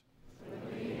Christ.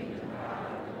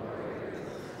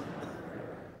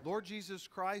 Lord Jesus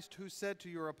Christ, who said to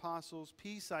your apostles,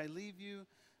 Peace I leave you,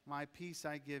 my peace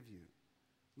I give you.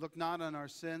 Look not on our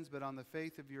sins, but on the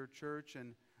faith of your church,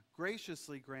 and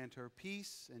graciously grant her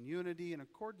peace and unity in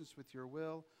accordance with your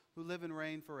will, who live and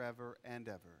reign forever and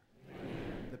ever.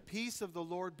 Amen. The peace of the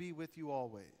Lord be with you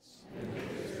always.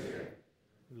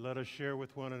 Let us share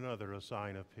with one another a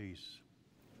sign of peace.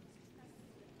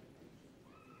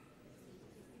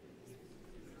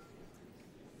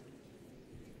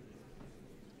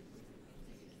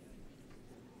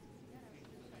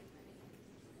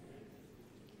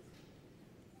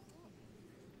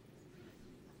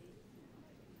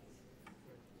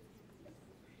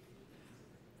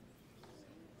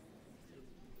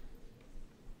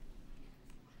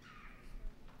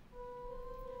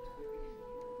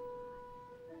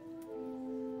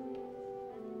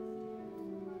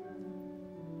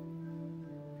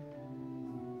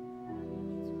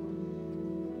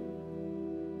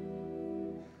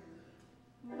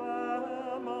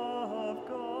 Lamb of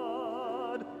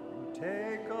God, you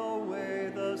take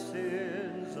away the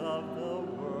sins of the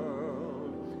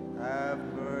world, have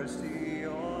mercy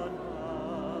on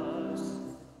us.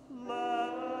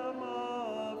 Lamb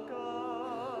of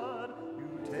God,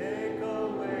 you take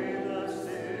away the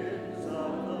sins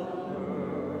of the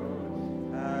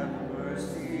world, have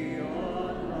mercy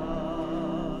on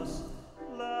us.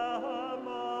 Lamb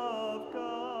of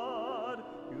God,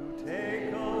 you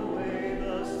take away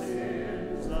the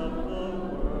sins of the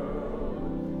world,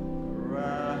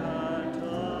 grant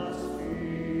us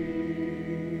peace.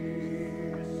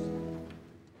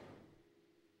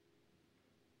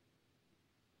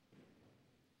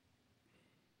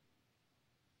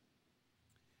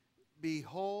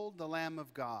 Behold the Lamb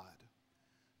of God.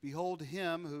 Behold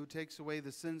him who takes away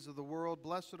the sins of the world.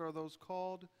 Blessed are those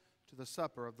called to the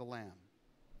supper of the Lamb.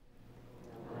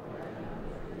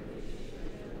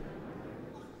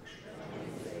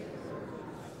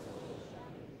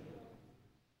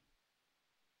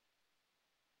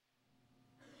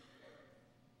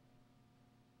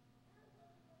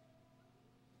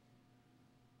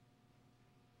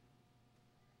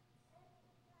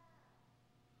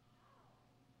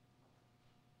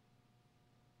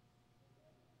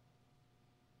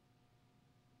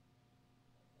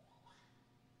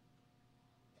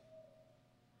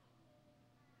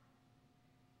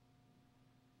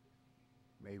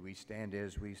 May we stand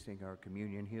as we sing our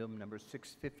communion hymn, number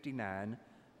 659,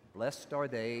 Blessed Are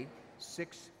They,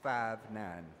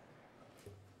 659.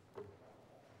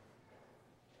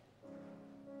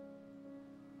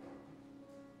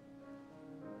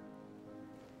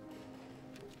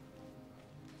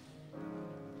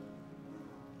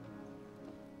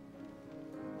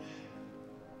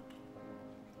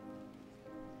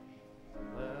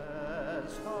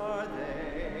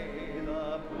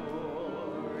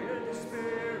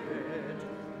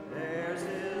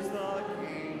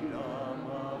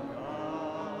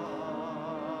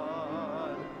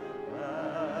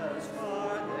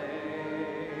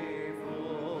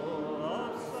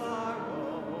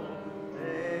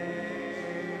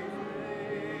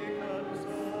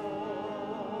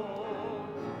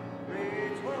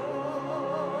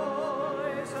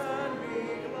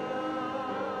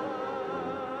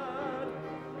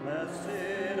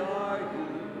 Blessed are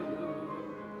you,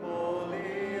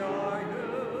 holy are you,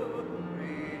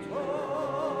 rejoice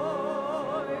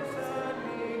and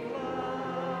be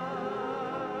glad.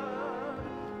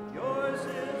 Yours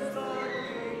is the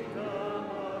kingdom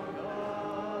of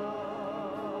God.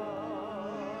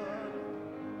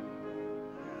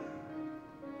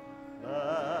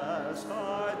 Blessed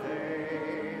are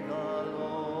they, the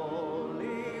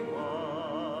lowly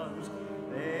ones,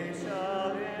 they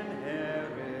shall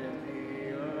inherit the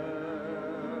earth.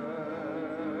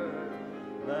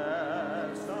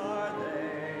 Blessed are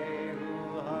they who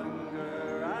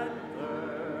hunger and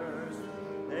thirst,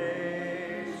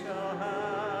 they shall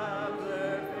have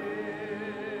their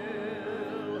fill.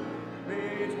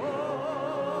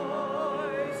 Rejoice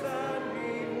and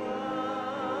be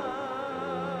glad.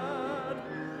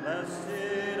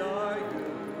 Blessed are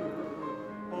you,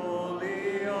 holy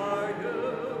are you,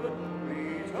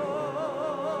 rejoice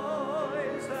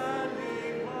and be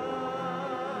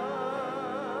glad.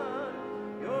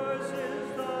 Yours is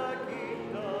the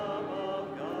kingdom of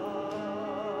God.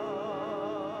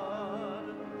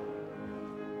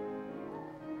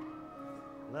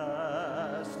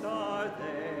 Blessed are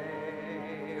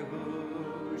they who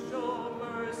show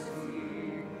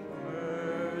mercy,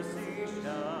 mercy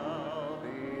shall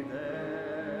be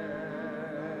theirs.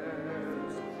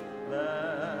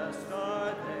 Blessed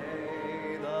are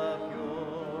they, the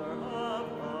pure of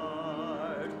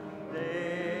heart,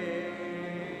 they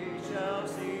shall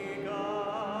see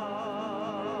God.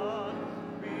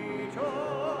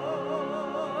 Rejoice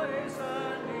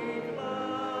and be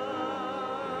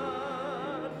glad.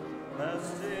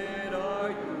 Blessed are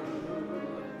you,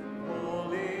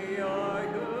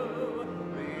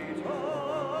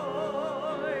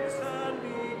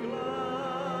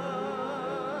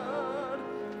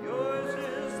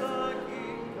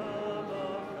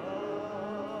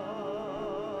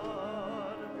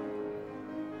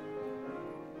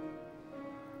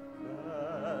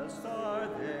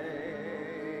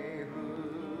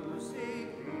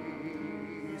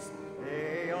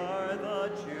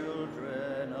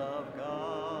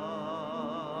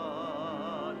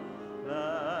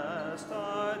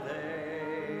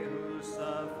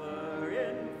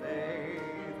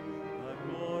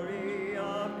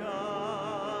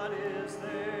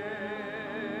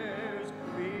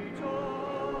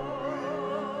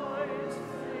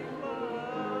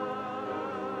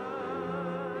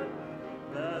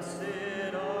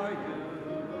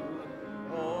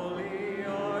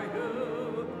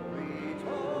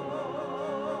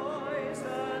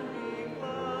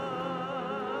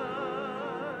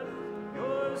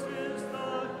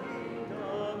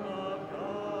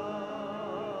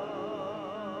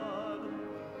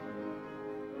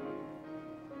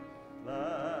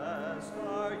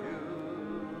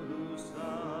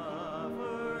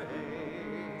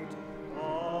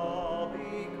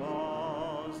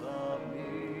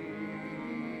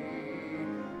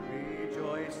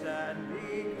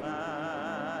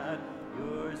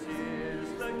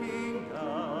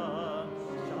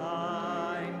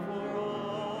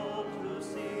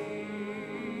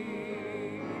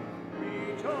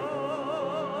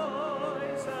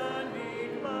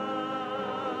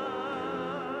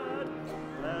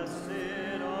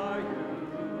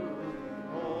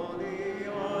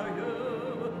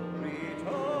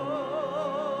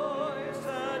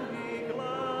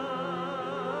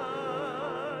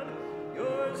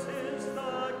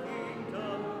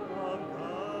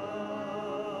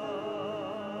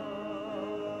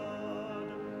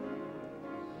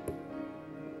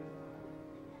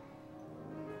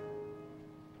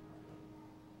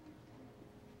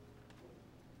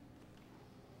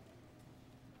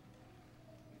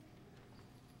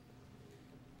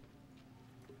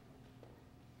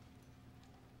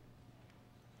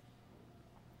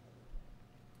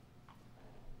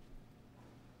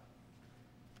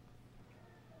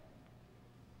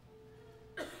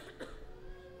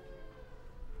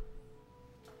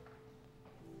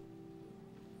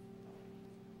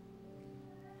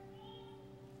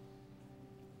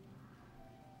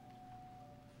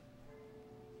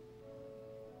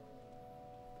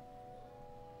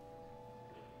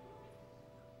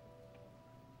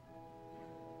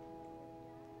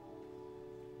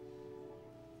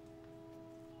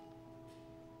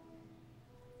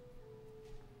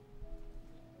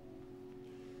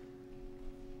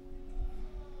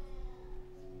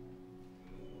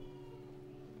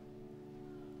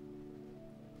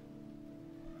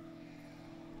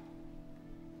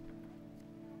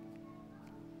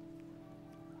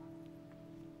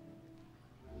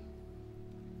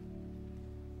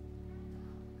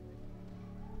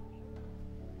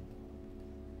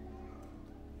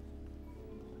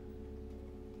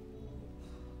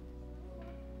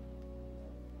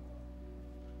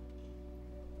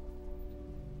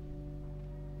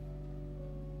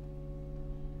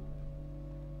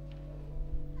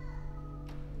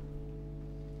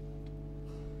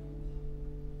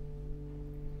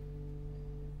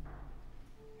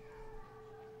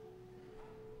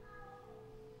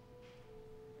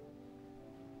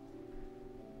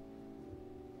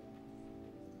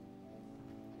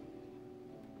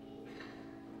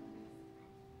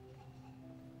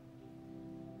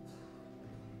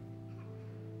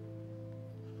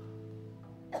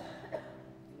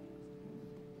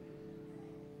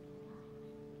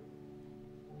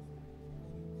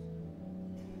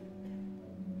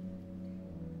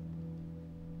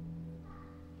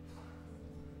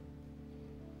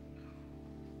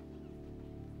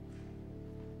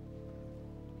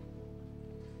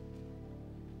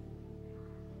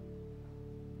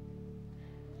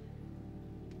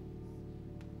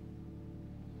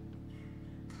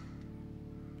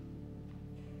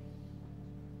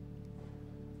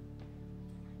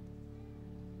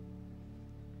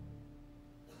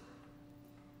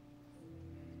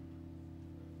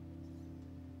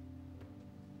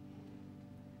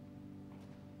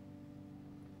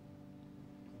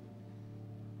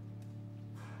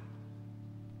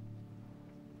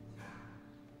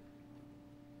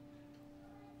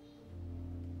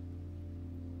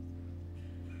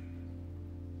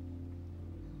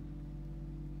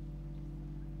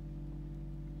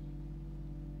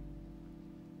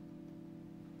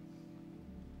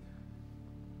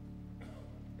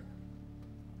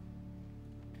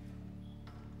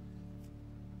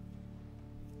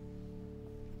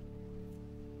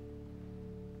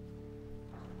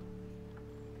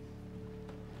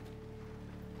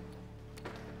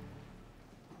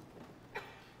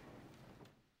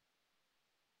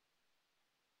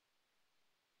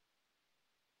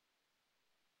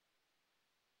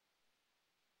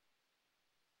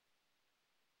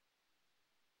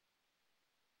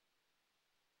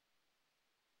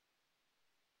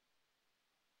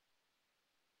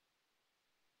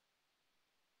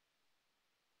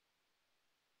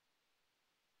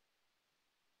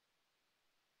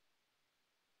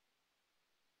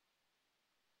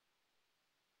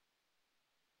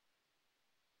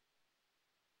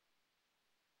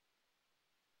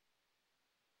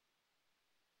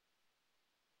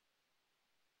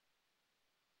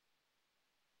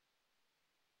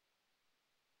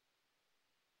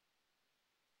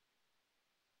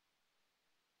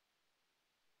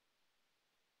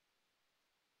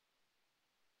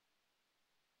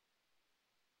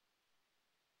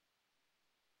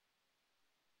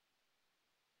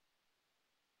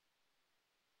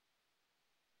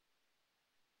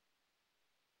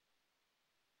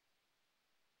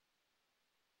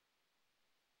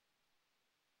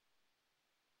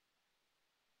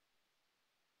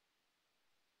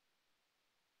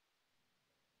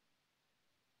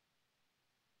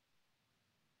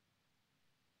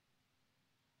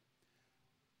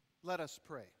 Let us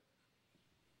pray.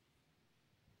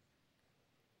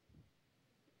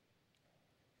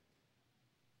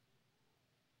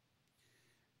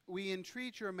 We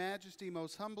entreat your majesty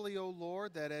most humbly, O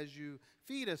Lord, that as you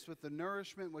feed us with the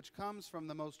nourishment which comes from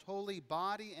the most holy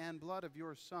body and blood of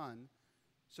your Son,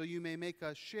 so you may make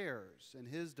us sharers in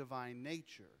his divine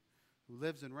nature, who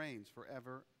lives and reigns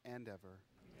forever and ever.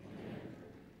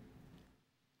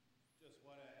 Just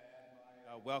want to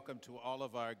add my welcome to all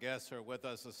of our guests who are with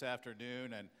us this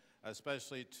afternoon, and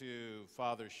especially to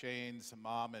Father Shane's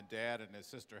mom and dad and his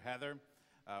sister Heather.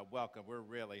 Welcome. We're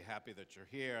really happy that you're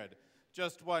here. And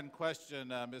just one question,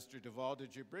 Mr. Duvall,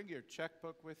 did you bring your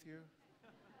checkbook with you?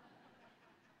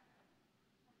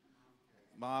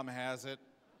 Mom has it?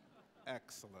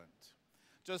 Excellent.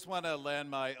 Just want to lend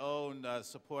my own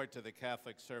support to the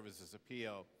Catholic Services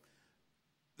Appeal.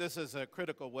 This is a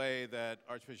critical way that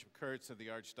Archbishop Kurtz and the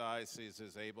Archdiocese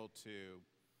is able to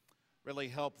really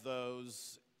help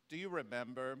those. Do you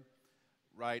remember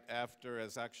right after,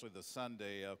 as actually the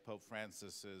Sunday of Pope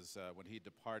Francis's, when he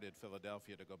departed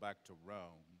Philadelphia to go back to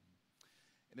Rome?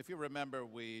 And if you remember,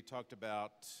 we talked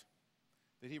about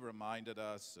that he reminded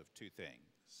us of two things.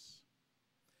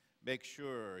 Make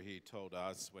sure, he told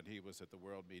us when he was at the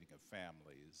World Meeting of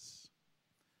Families,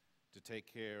 to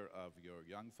take care of your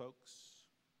young folks.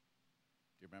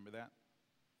 Do you remember that?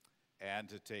 And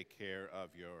to take care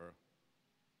of your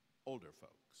older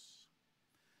folks.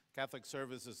 Catholic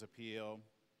Services Appeal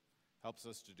helps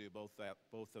us to do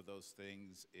both of those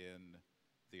things in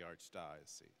the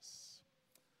Archdiocese.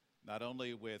 Not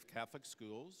only with Catholic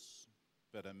schools,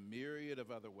 but a myriad of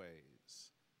other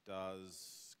ways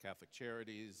does Catholic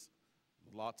Charities,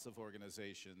 lots of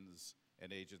organizations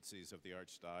and agencies of the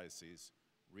Archdiocese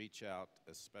reach out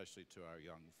especially to our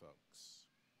young folks.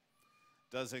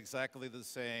 Does exactly the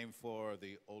same for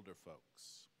the older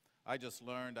folks. I just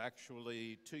learned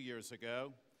actually 2 years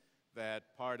ago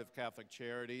that part of Catholic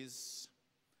Charities,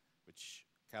 which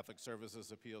Catholic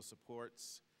Services Appeal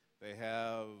supports, they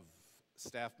have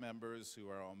staff members who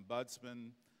are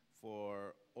ombudsmen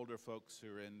for older folks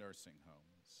who are in nursing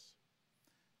homes.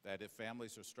 That if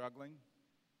families are struggling,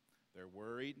 they're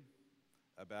worried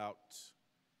about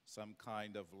some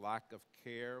kind of lack of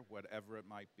care, whatever it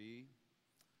might be,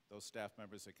 those staff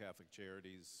members at Catholic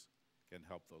Charities can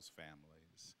help those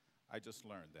families. I just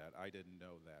learned that. I didn't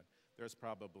know that. There's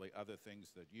probably other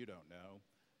things that you don't know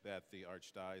that the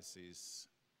Archdiocese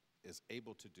is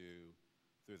able to do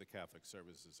through the Catholic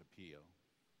Services Appeal.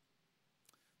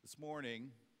 This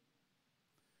morning,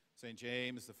 St.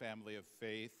 James, the Family of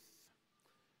Faith,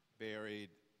 buried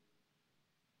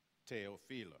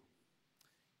Teofilo.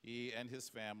 He and his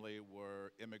family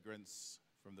were immigrants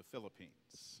from the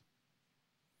Philippines.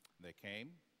 They came.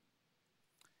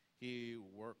 He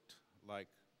worked like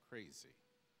crazy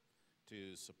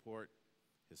to support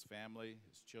his family,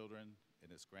 his children,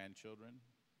 and his grandchildren.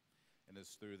 And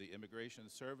it's through the immigration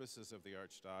services of the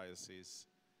Archdiocese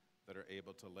that are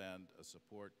able to lend a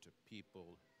support to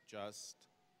people just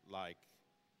like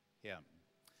him.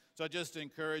 So I just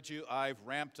encourage you, I've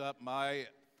ramped up my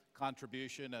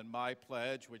contribution and my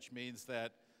pledge, which means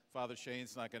that Father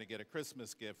Shane's not going to get a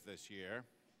Christmas gift this year.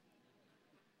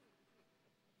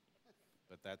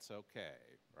 But that's okay,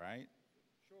 right?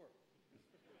 Sure.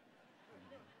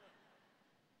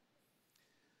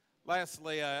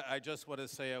 Lastly, I just want to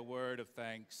say a word of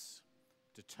thanks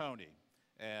to Tony.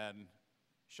 And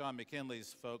Sean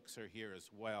McKinley's folks are here as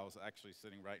well, actually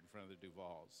sitting right in front of the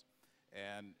Duvalls.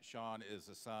 And Sean is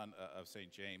the son of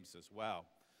St. James as well.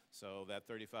 So that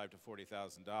 $35,000 to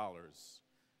 $40,000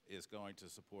 is going to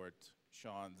support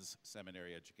Sean's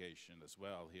seminary education as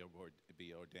well. He'll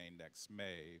be ordained next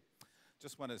May.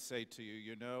 Just want to say to you,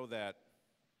 you know that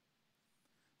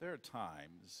there are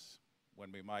times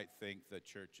when we might think that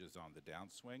church is on the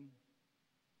downswing.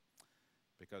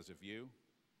 Because of you,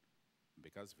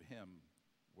 because of him,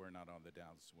 we're not on the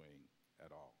downswing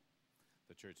at all.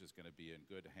 The church is going to be in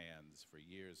good hands for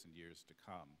years and years to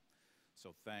come.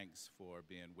 So thanks for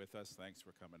being with us. Thanks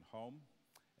for coming home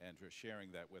and for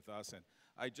sharing that with us. And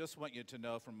I just want you to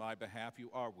know from my behalf, you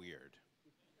are weird.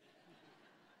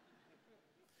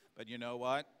 But you know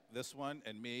what? This one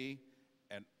and me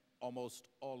and almost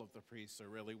all of the priests are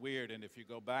really weird. And if you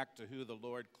go back to who the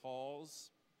Lord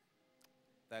calls,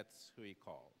 that's who he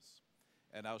calls.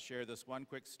 And I'll share this one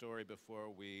quick story before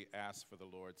we ask for the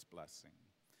Lord's blessing.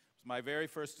 It was my very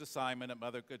first assignment at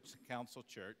Mother Good Counsel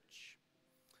Church.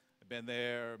 I've been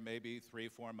there maybe 3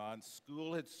 or 4 months.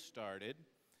 School had started.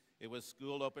 It was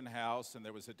school open house, and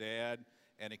there was a dad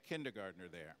and a kindergartner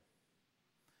there.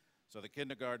 So the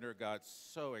kindergartner got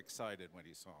so excited when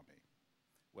he saw me.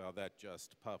 Well, that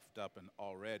just puffed up an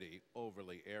already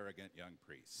overly arrogant young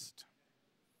priest.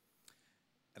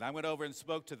 And I went over and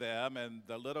spoke to them, and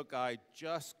the little guy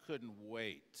just couldn't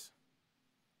wait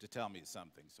to tell me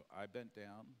something. So I bent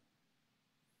down.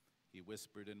 He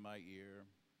whispered in my ear,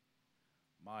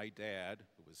 "My dad,"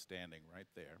 who was standing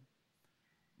right there,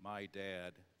 "my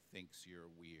dad thinks you're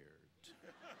weird."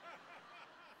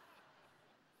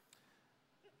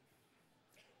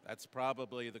 That's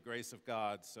probably the grace of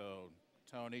God, so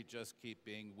Tony, just keep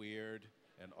being weird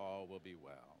and all will be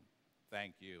well.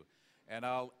 Thank you. And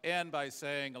I'll end by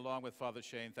saying, along with Father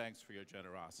Shane, thanks for your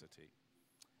generosity.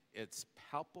 It's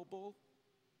palpable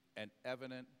and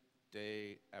evident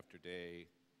day after day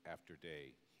after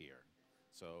day here.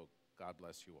 So God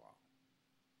bless you all.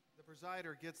 The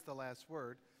presider gets the last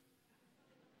word.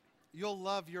 You'll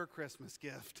love your Christmas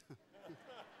gift.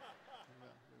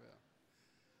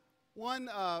 One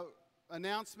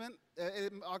announcement.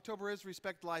 October is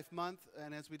Respect Life Month,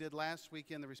 and as we did last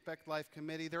weekend, the Respect Life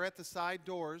Committee, they're at the side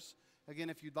doors. Again,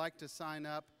 if you'd like to sign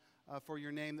up for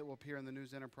your name that will appear in the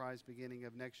News Enterprise beginning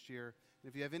of next year. And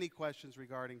if you have any questions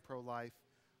regarding pro-life,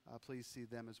 please see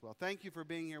them as well. Thank you for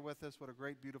being here with us. What a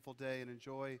great, beautiful day, and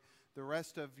enjoy the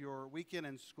rest of your weekend.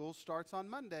 And school starts on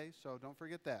Monday, so don't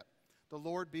forget that. The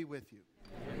Lord be with you.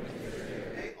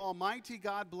 May Almighty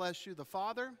God bless you, the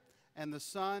Father, and the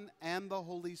Son, and the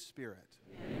Holy Spirit.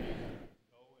 Go and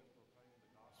proclaim the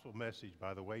gospel message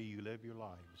by the way you live your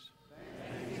lives.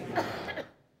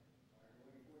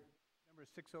 Number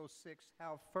 606,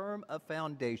 How Firm a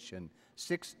Foundation,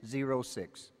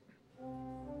 606.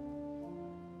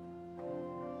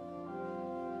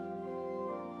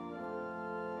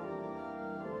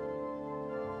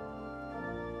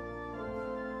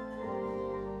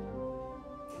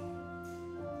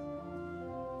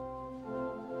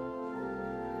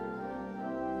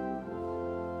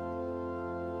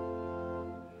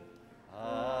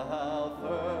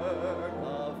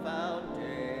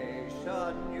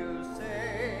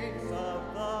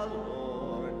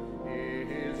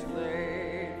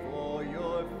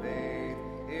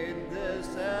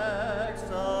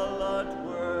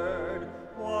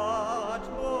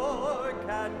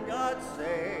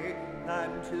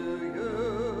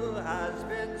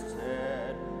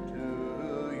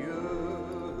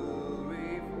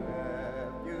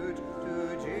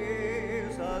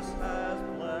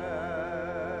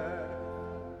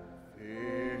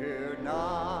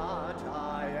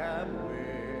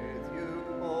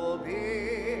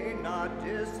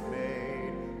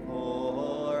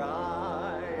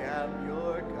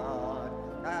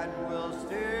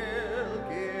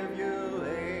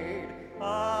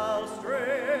 I'll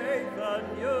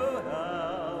strengthen you.